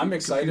have the I'm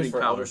excited computing for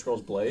power. Elder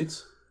Scrolls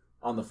Blades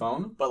on the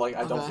phone, but like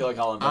I don't Okay. feel like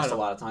I'll invest a don't-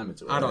 lot of time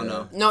into it. I don't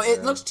know. No,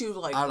 it looks too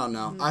like. I don't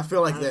know. I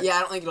feel like that. Yeah,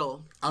 I don't think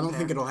it'll. I don't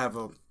think it'll have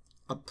a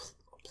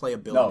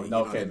playability. No, you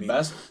no. know Okay, what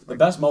I mean? the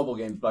best mobile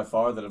games by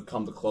far that have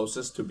come the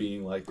closest to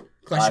being like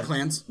Clash of live-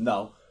 Clans.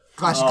 No,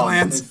 Clash of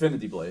Clans.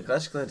 Infinity Blade.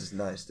 Clash of Clans is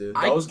nice, dude.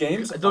 Those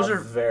games Those are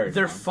very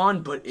They're fun.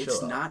 fun, but it's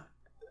Chill out. not.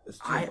 It's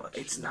too much.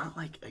 It's not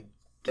like a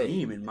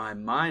game in my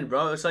mind,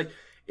 bro. It's like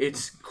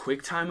it's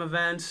QuickTime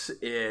events.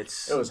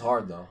 It's It was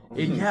hard though.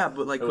 yeah,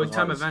 but like It was QuickTime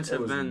hard. events It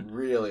have was been.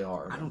 really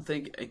hard. I don't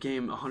think a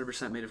game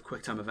 100% made of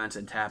QuickTime events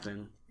and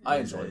tapping. I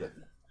enjoyed it.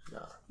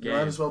 You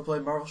might as well play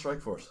Marvel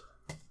Strike Force.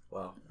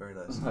 Wow, very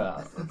nice.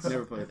 Yeah.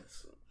 Never played.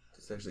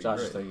 It's actually Josh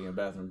is great. taking a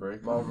bathroom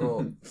break.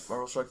 Marvel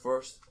Strike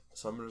Force,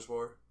 Summoner's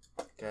War,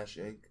 Cash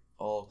Inc.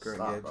 All current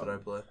Stop, games bro. that I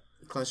play.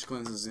 Clash of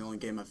Clans is the only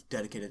game I've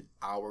dedicated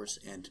hours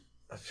and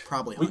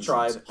probably We hundreds,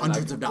 tried. and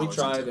hundreds I, of dollars. We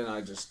tried, into. and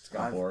I just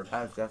got bored.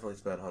 I've definitely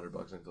spent $100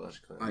 on Clash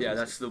of Clans. Yeah,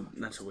 that's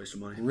a waste of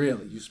money.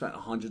 Really, you spent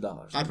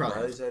 $100. I probably.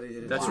 Riley have. said he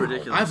did it. That's Wow.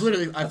 ridiculous. I've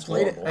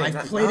played it. horrible. I've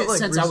Not- played not it like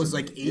since I was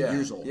like recently. 8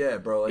 years old. Yeah,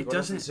 bro. Like It when I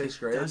was in doesn't. 6th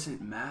grade. It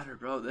doesn't matter,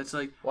 bro. That's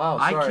like Wow,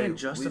 I sorry, can't we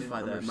justify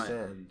didn't that.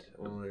 understand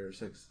when we were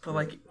 6th. But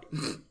like,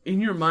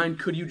 in your mind,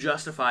 could you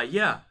justify?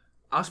 Yeah,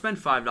 I'll spend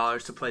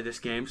 $5 to play this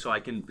game so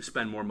I can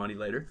spend more money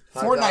later.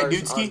 Fortnite, $5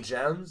 dudeski. on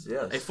gems,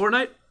 yes. Hey,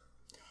 Fortnite.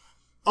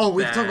 Oh,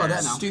 we can talk about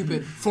that now.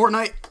 Stupid.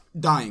 Fortnite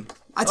dying.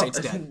 I'd say it's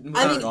dead.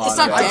 I mean, God, it's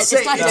not yeah. dead. I'd It's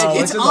say not it's, dead.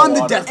 it's in the on the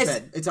water.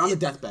 deathbed. It's on the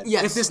deathbed.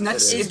 Yes. If this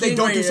next, It is. if they It's don't getting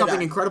do ready to something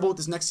die. incredible with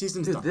this next season,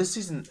 it's Dude, done. this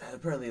season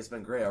apparently it's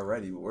been great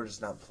already, but we're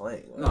just not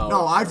playing.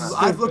 No,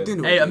 I've looked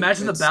into it. Hey,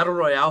 imagine the It's- battle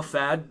royale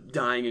fad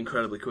dying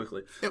incredibly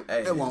quickly.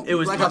 It won't. It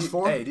was Black much- Ops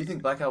 4. Hey, do you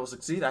think Black Ops will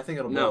succeed? I think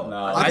it'll No, blow no.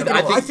 up. I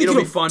think it'll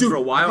be fun dude, for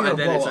a while, I and think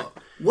then it's it'll like,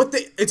 blow up.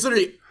 It's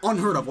literally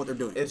unheard of what they're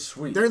doing. It's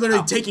sweet. They're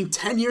literally taking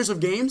 10 years of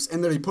games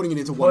and literally putting it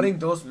into Putting one.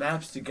 those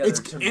maps together It's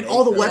to and make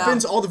all the them.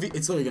 weapons, all the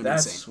it's literally gonna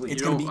That's be insane. sweet.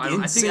 It's you gonna know,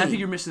 be insane. I think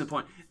you're missing the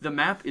point. The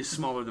map is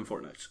smaller than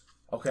Fortnite's.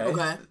 Okay.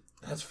 Okay.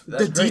 That's The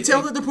great.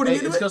 detail that they're putting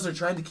into it's it? because they're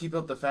trying to keep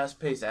up the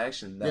fast-paced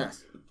action that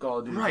Yes. Call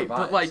of Duty Right,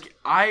 provides. but like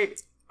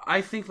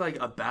I think like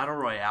a battle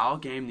royale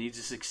game needs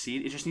to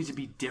succeed. It just needs to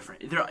be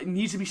different. There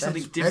needs to be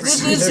something different.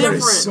 This is There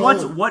different.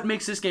 so- What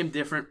makes this game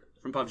different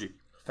from PUBG?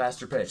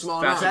 faster pace.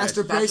 Small Faster amount.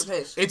 faster pace. Faster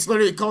pace. It's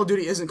literally Call of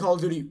Duty. Isn't Call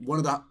of Duty one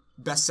of the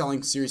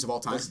best-selling series of all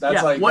time? That's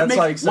Yeah, like what that's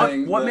makes- like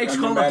saying what that makes a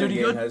new Call of Madden Duty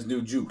game good? has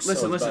new jukes.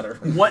 Listen, so it's listen.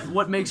 better.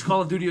 What makes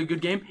Call of Duty a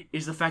good game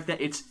is the fact that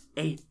it's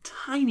a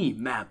tiny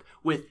map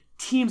with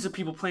teams of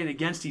people playing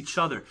against each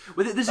other.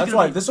 With it, this is That's gonna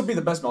why be, this will be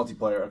the best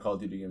multiplayer a Call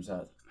of Duty game's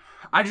had.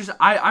 I'm just And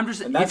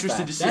that's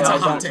interested to fast. see That's how a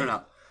it's hot going to take. turn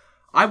out.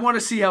 I want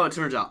to see how it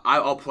turns out.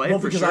 I'll play it Well,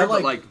 for because sure, I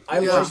but like, like I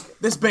Yeah. like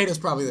This beta is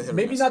probably the hit. or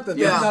maybe miss. not the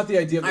Yeah. maybe not the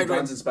idea of I the agree.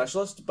 guns and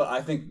specialist, but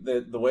I think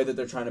the way that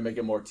they're trying to make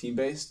it more team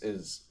based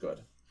is good.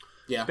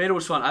 Yeah. beta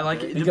was fun. I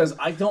like it Because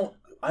I don't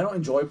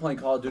enjoy playing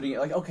Call of Duty.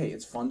 Like, okay,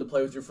 it's fun to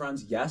play with your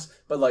friends, yes,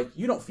 but like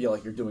you don't feel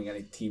like you're doing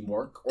any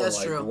teamwork or That's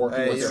like true. working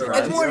Hey, with your you're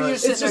friends. It's more you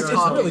sitting It's there just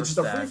it's talking. really just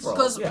a free for all.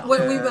 Because Yeah.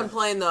 when we've been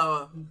playing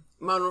the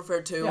Modern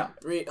Warfare 2,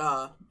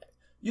 Yeah.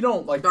 You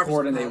don't like Dark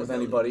coordinate with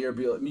compatibility. anybody or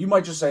be like, you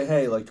might just say,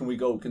 hey, like,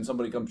 can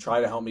somebody come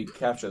try to help me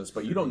capture this?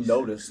 But you don't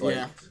notice, like,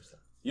 Yeah.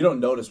 you don't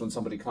notice when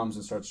somebody comes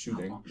and starts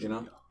shooting, you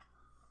know?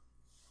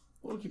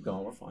 We'll keep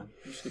going, we're fine.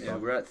 Just keep yeah,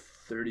 going. we're at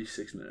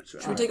 36 minutes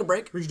right should we now. take a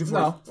break? We should do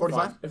No,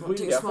 45? If we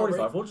Take a yeah, small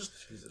 45. We'll just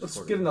let's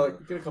get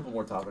a couple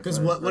more topics. Because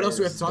right? what else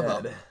do we have to talk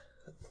about? Dead.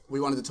 We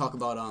wanted to talk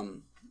about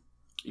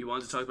You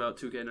wanted to talk about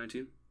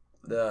 2K19?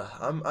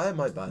 I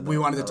might buy that. we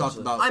wanted to talk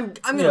honestly. about I'm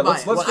gonna Yeah, buy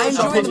let's it. I finish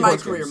off enjoyed with my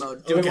sports career games.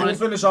 mode. We'll wanna-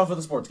 finish off with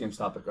the sports games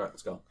topic. All right,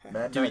 let's go.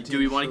 Madden Do we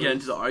 19 want to get Pro.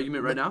 into the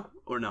argument right now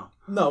or no?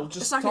 No,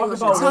 just not talk gonna go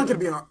about it's not going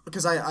to be an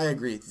because I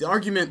agree. The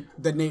argument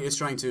that Nate is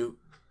trying to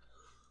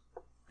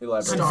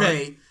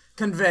elaborate.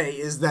 convey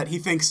is that he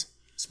thinks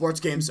sports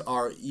games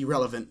are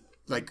irrelevant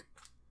like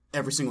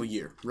every single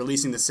year,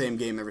 releasing the same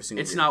game every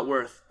single It's year. not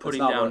worth putting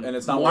not down worth- and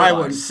it's not more worth than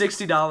buying.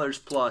 $60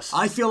 plus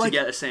I feel like- to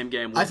get the same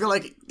game with I feel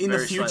like in the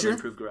very slightly future,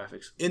 improved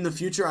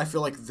graphics. I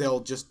feel like they'll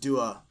just do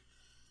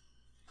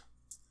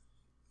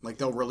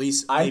they'll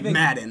release I a think-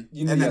 Madden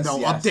you know, and then yes, they'll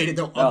yes. update it.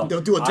 They'll No,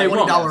 they'll do a I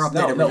won't. $20 update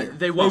No, every no, year.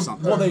 They or won't.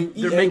 something. Well, They're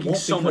EA making won't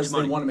so much because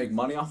money. They want to make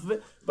money off of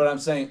it. But I'm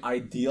saying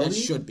ideally, That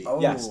should be.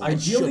 Yes, Oh,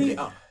 it should ideally,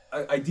 be.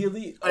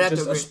 ideally, I'd have to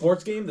just a agree.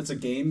 sports game that's a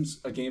games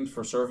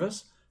for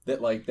service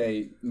that like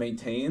they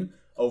maintain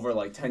over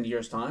like 10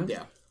 years time.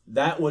 Yeah.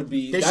 that would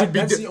be. They that, should be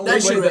that's do- the only they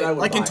way should- that I would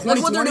like in buy it.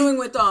 20 Like what they're 2020? doing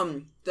with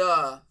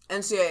the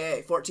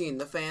NCAA 14,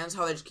 the fans,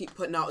 how they just keep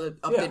putting out the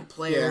updated Yeah.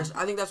 players.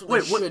 I think that's what Wait,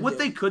 they should what do.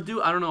 they could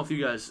do? I don't know if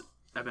you guys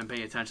have been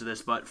paying attention to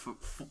this, but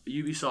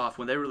Ubisoft,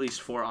 when they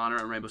released For Honor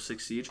and Rainbow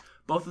Six Siege,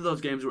 both of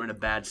those games were in a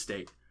bad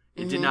state.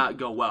 It did not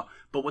go well.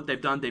 But what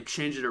they've done, they've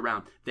changed it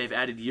around. They've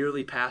added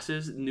yearly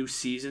passes, new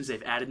seasons.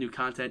 They've added new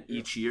content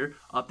each year,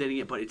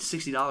 updating it. But it's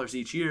 $60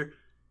 each year,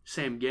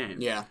 same game.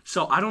 Yeah.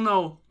 So I don't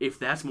know if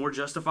that's more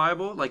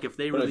justifiable. Like if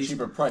they But a release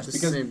cheaper price the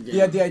because same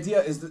game. the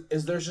idea is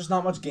there's just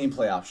not much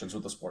gameplay options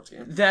with the sports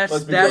game. That's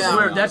Let's be that's very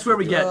where honest that's where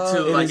we with you. get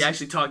to It like is-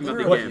 actually talking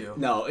about the What- game.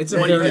 No, it's a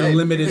What do you very think?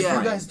 limited Yeah. You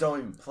frame. guys don't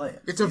even play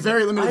it. It's a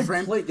very limited I've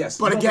frame. played yes,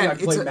 but you don't again, think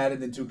I played it's a,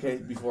 Madden in 2K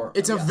before.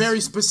 it's a Yes.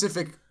 very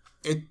specific.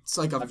 It's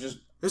like a just-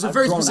 there's a I've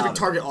very grown specific out of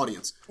target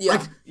audience. Yeah.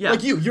 Like Yeah.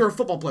 like you're a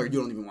football player. You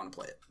don't even want to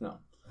play it. No,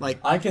 Like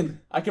I can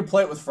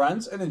play it with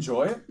friends and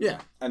enjoy it. yeah,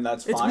 and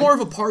that's it's fine. more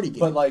of a party game.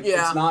 But like,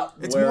 Yeah. it's not.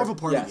 It's where, more of a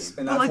party yes, game.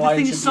 and But that's like why the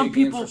thing it is, should some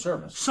be a games people for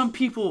service. some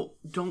people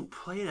don't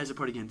play it as a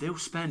party game. They'll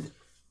spend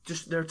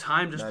just their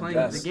time just playing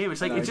guess. the game. It's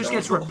like And it I just don't.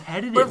 gets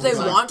repetitive. But if they It's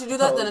like, want to do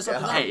that, then it's up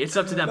to them. hey, it's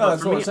up to them. No, but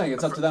that's for what me, I'm saying.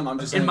 It's up to them. I'm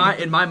just saying.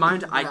 in my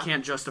mind, I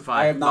can't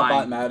justify. I have not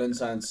buying- bought Madden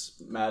since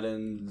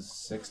Madden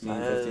 16,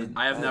 15.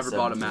 I have never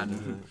bought a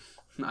Madden.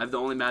 The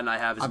only Madden I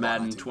have is I bought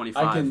Madden 19.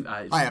 25.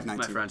 I have My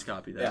 19. friend's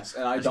copy. That Yes,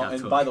 and I just don't. got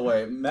And took. by the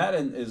way,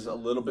 Madden is a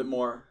little bit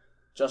more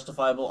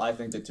justifiable. I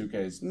think that 2K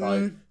is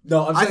probably.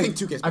 No, I'm I saying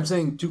think 2K is I'm better.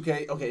 saying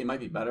 2K. Okay, it might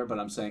be better, but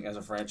I'm saying as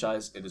a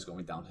franchise, it is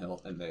going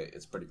downhill, and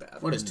it's pretty bad.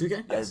 what is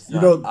 2K? It's You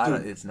not, know, I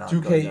don't, dude, it's not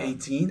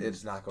 2K18.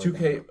 It's not going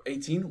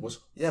 2K18 was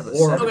Yeah, but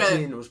horrible.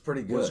 17 was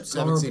pretty good.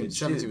 17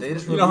 Dude, they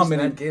just You know how release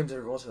many bad games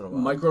every once in a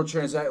while.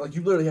 microtransact. Like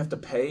you literally have to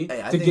pay Hey,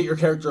 I to think- get your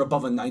character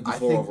above a I 94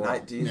 think overall.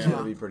 19 is Yeah. going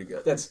to be pretty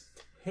good. That's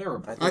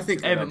terrible. I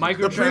think. Hey, but The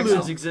microtransactions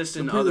Prelude- exist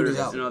in the Prelude other is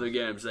out.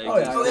 games. They Oh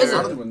yeah, Oh, is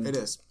they're it? doing- It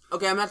is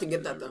Okay, I'm gonna have to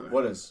get that then.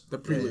 What is the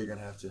Yeah, prelude. you're going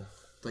to have to.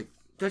 Like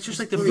That's just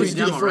like the we free should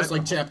do demo, the first right?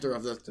 like chapter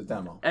of the. the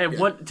demo? Hey,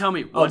 what? Tell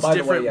me Oh, what's by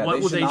the way, different. yeah, what they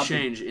will should they not be-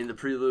 change in the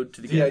prelude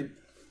to the Yeah, game?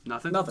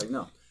 Nothing. nothing.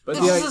 No,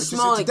 But It's the, just a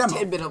small it's a demo.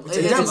 tidbit of It's a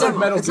it's demo. a demo.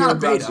 Metal It's not a Gear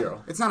Ground beta.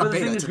 Zero. It's not But a the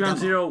beta. thing It's is, a Ground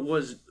demo. Zero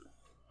was.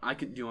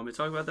 Do you want me to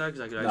talk about that?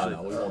 Because I could actually.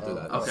 no, we won't do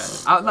that.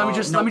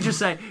 Okay. Let me just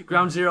say,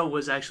 Ground Zero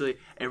was actually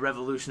a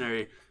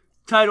revolutionary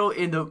title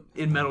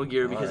in Metal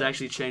Gear because it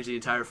actually changed the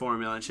entire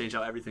formula and changed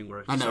how everything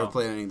works. I never So,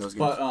 played any of those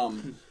games. But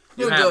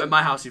You You're have good. at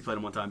my house. You played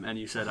them one time, and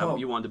you said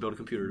you wanted to build a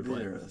computer to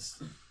play.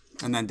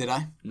 And then did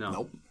I? No,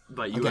 Nope.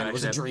 But you Again, it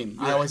was a actually dream.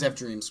 I always have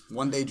dreams.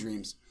 One day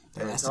dreams.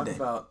 They Hey, last a talk day.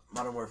 about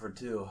Modern Warfare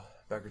 2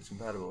 backwards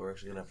compatible. We're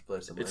actually gonna have to play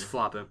some. It's later.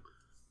 flopping.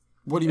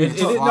 What do you mean?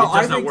 no, It's I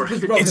not think work.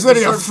 because, bro, it's the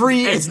literally a serv-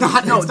 free. It's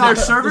not. No, it's their not,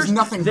 servers. There's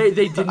nothing. They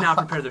did not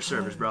prepare their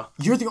servers, bro.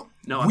 You're the.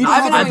 No, we don't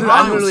I've have been any having I problems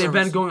problems. literally have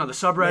been going on the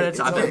subreddits.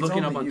 I've been it's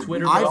looking up only on you.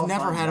 Twitter. We're I've all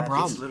never fine, had a man.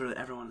 problem. It's literally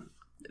everyone.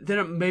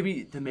 Then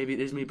maybe it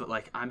is me, but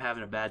like I'm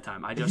having a bad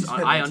time. I just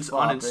said I it's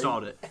flopping.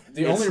 uninstalled it.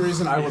 The only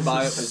reason I would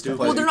buy it is to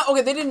play. Well, they're not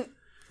okay. They didn't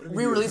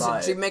re-release buy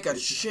it to it? make a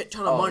shit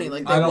ton of money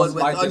like I they don't would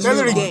with like a this. new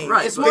Literally- game.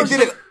 Right, It's but more they just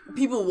did like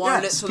people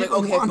wanted Yes, it, so like people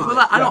okay, wanted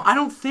fine. it. I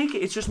don't think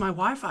it's just my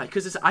Wi-Fi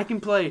because I can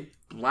play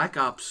Black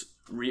Ops.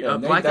 Nate,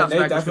 Black Ops Nate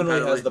backwards definitely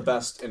has compatibility. the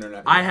best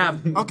internet. I have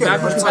Okay,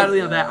 backwards that's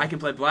compatibility on that. I can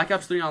play Black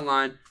Ops 3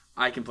 online.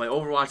 I can play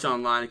Overwatch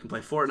online. I can play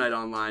Fortnite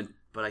online,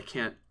 but I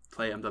can't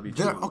play MW2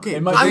 They're- online. okay,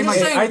 It might, but I'm they just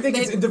might. saying- I think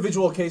it's they-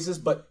 individual cases,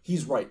 but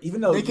he's right.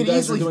 Even though They you could guys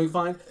easily- are doing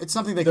fine, It's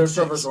something they their can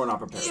servers fix. were not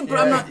prepared. Yeah, but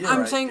I'm not. you're I'm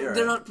right, saying you're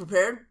they're right. not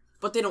prepared,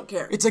 but they don't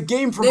care. It's a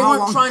game from They how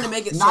weren't long? trying to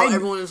make it so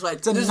everyone's like,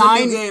 it's a this is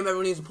nine- a new game,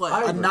 everyone needs to play.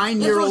 I A agree.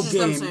 9-year-old That's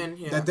what game I'm saying,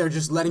 yeah. that they're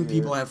just letting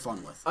people have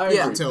fun with. I agree.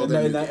 Yeah. Until And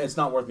they're then new. it's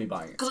not worth me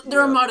buying it. Because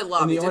there are modded lobbies.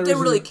 only If they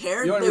reason- really the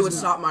cared, only they would reason-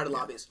 stop modded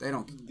lobbies. They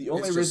don't. The only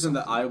it's just reason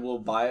that something. I will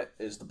buy it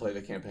is to play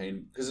the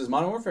campaign. Because is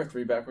Modern Warfare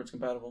 3 backwards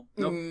compatible?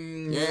 Nope.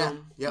 Yeah.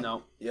 Yep.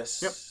 No.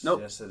 Yes. Yep. Nope.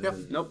 Yes, it Yep.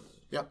 is. Nope.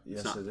 Yep.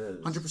 Yes, not. it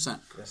is. 100%.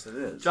 Yes, it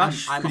is.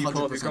 Josh, I'm could you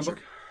pull up your 100% Chromebook?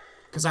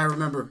 Because I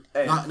remember.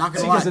 Hey, not gonna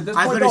See, lie. because at this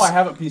I've point, literally though, I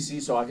have a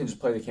PC, so I can just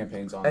play the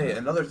campaigns on Hey, it.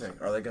 another thing.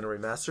 Are they going to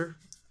remaster?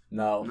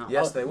 No.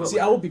 Yes, they will. See,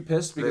 I will be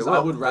pissed because will. I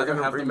would They're rather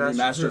gonna have them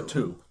remaster remaster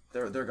 2.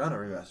 They're going to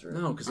remaster it.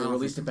 No, because they I don't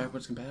released it think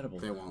backwards compatible.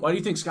 They won't. Why do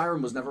you think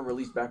Skyrim was never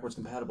released backwards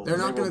compatible? They're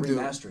Because not they were gonna do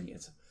it. remastering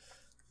it.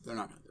 They're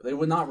not going to do They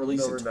would not release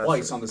They'll it remaster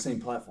twice it. on the same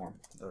platform.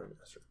 They'll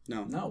remaster it. it.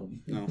 No. No.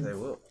 No. They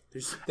will.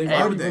 They've Why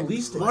already would they?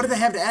 released it. What do they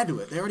have to add to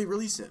it? They already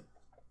released it.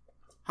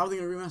 How are they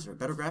going to remaster it?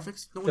 Better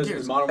graphics? No one Because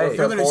cares. is Modern Hey,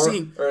 Warfare they're 4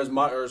 seeing- or is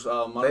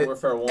Modern They-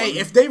 Warfare 1 Hey,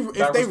 if they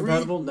backwards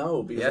compatible?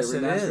 No, because Yes, they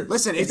it remastered. is.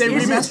 Listen, if It's they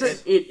easy. remaster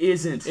it, It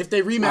isn't. if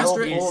they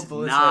remaster It it, is the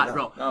list not, right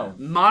bro. now.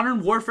 No.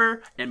 Modern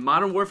Warfare and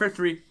Modern Warfare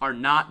 3 are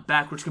not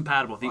backwards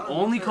compatible. The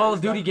only Call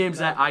of Duty games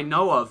that I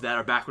know of that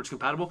are backwards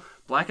compatible: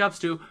 Black Ops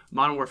 2,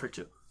 Modern Warfare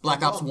 2,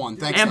 Black Ops 1.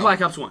 Thanks. and Nate.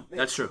 Black Ops 1.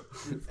 That's true.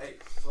 Hey,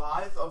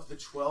 5 of the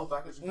 12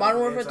 backwards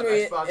Modern Warfare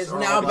 3 is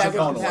now backwards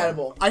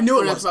compatible. I knew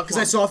it on was Xbox because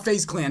I One. saw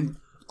FaZe Clan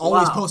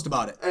always Wow. post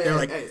about it. Hey, They're hey,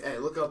 like, hey,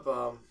 look up,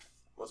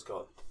 what's it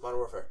called? Modern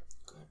Warfare.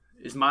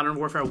 Is Modern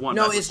Warfare 1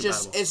 No, backwards it's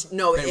just compatible? it's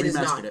no, They it is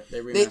remastered not. it. They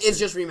It's remastered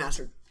just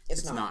remastered.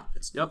 It's it's not.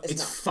 It's, Yep. it's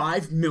not.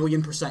 5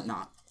 million%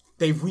 not.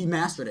 They've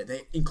remastered it.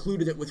 They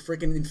included it with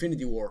freaking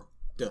Infinity War.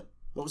 Duh.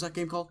 What was that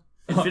game called?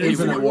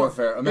 Infinite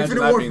Warfare. Imagine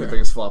Infinite that being the Warfare.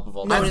 biggest flop of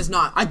all No, time. it is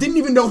not. I didn't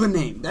even know the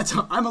name. That's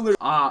how I'm a little.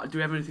 Do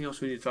we have anything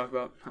else we need to talk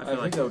about? I I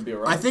feel think that would be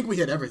alright. I think we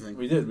hit everything.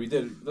 we did. This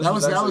That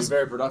was was- actually was-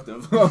 very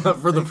productive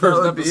for the first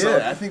That would be episode.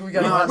 it. I think we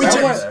got No, a lot we back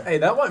just- there. Hey,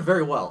 that went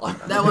very well.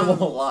 That I one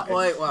won't lie.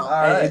 quite well. All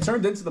right. It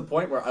turned into the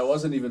point where I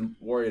wasn't even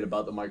worried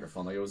about the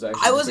microphone. Like it was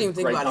actually. I wasn't just a even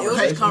thinking great about it. It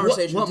was just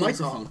conversation. conversation. What between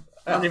us all. microphone?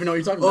 I don't even know what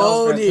you're talking about.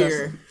 Oh That was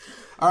dear.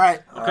 All right.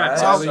 Okay. All right,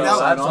 So so that-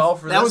 that's all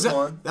for That was this it.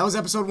 one. That was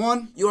episode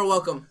 1. You are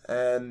welcome.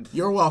 And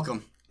You're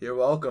welcome. you're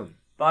welcome.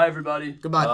 Bye, everybody. Goodbye.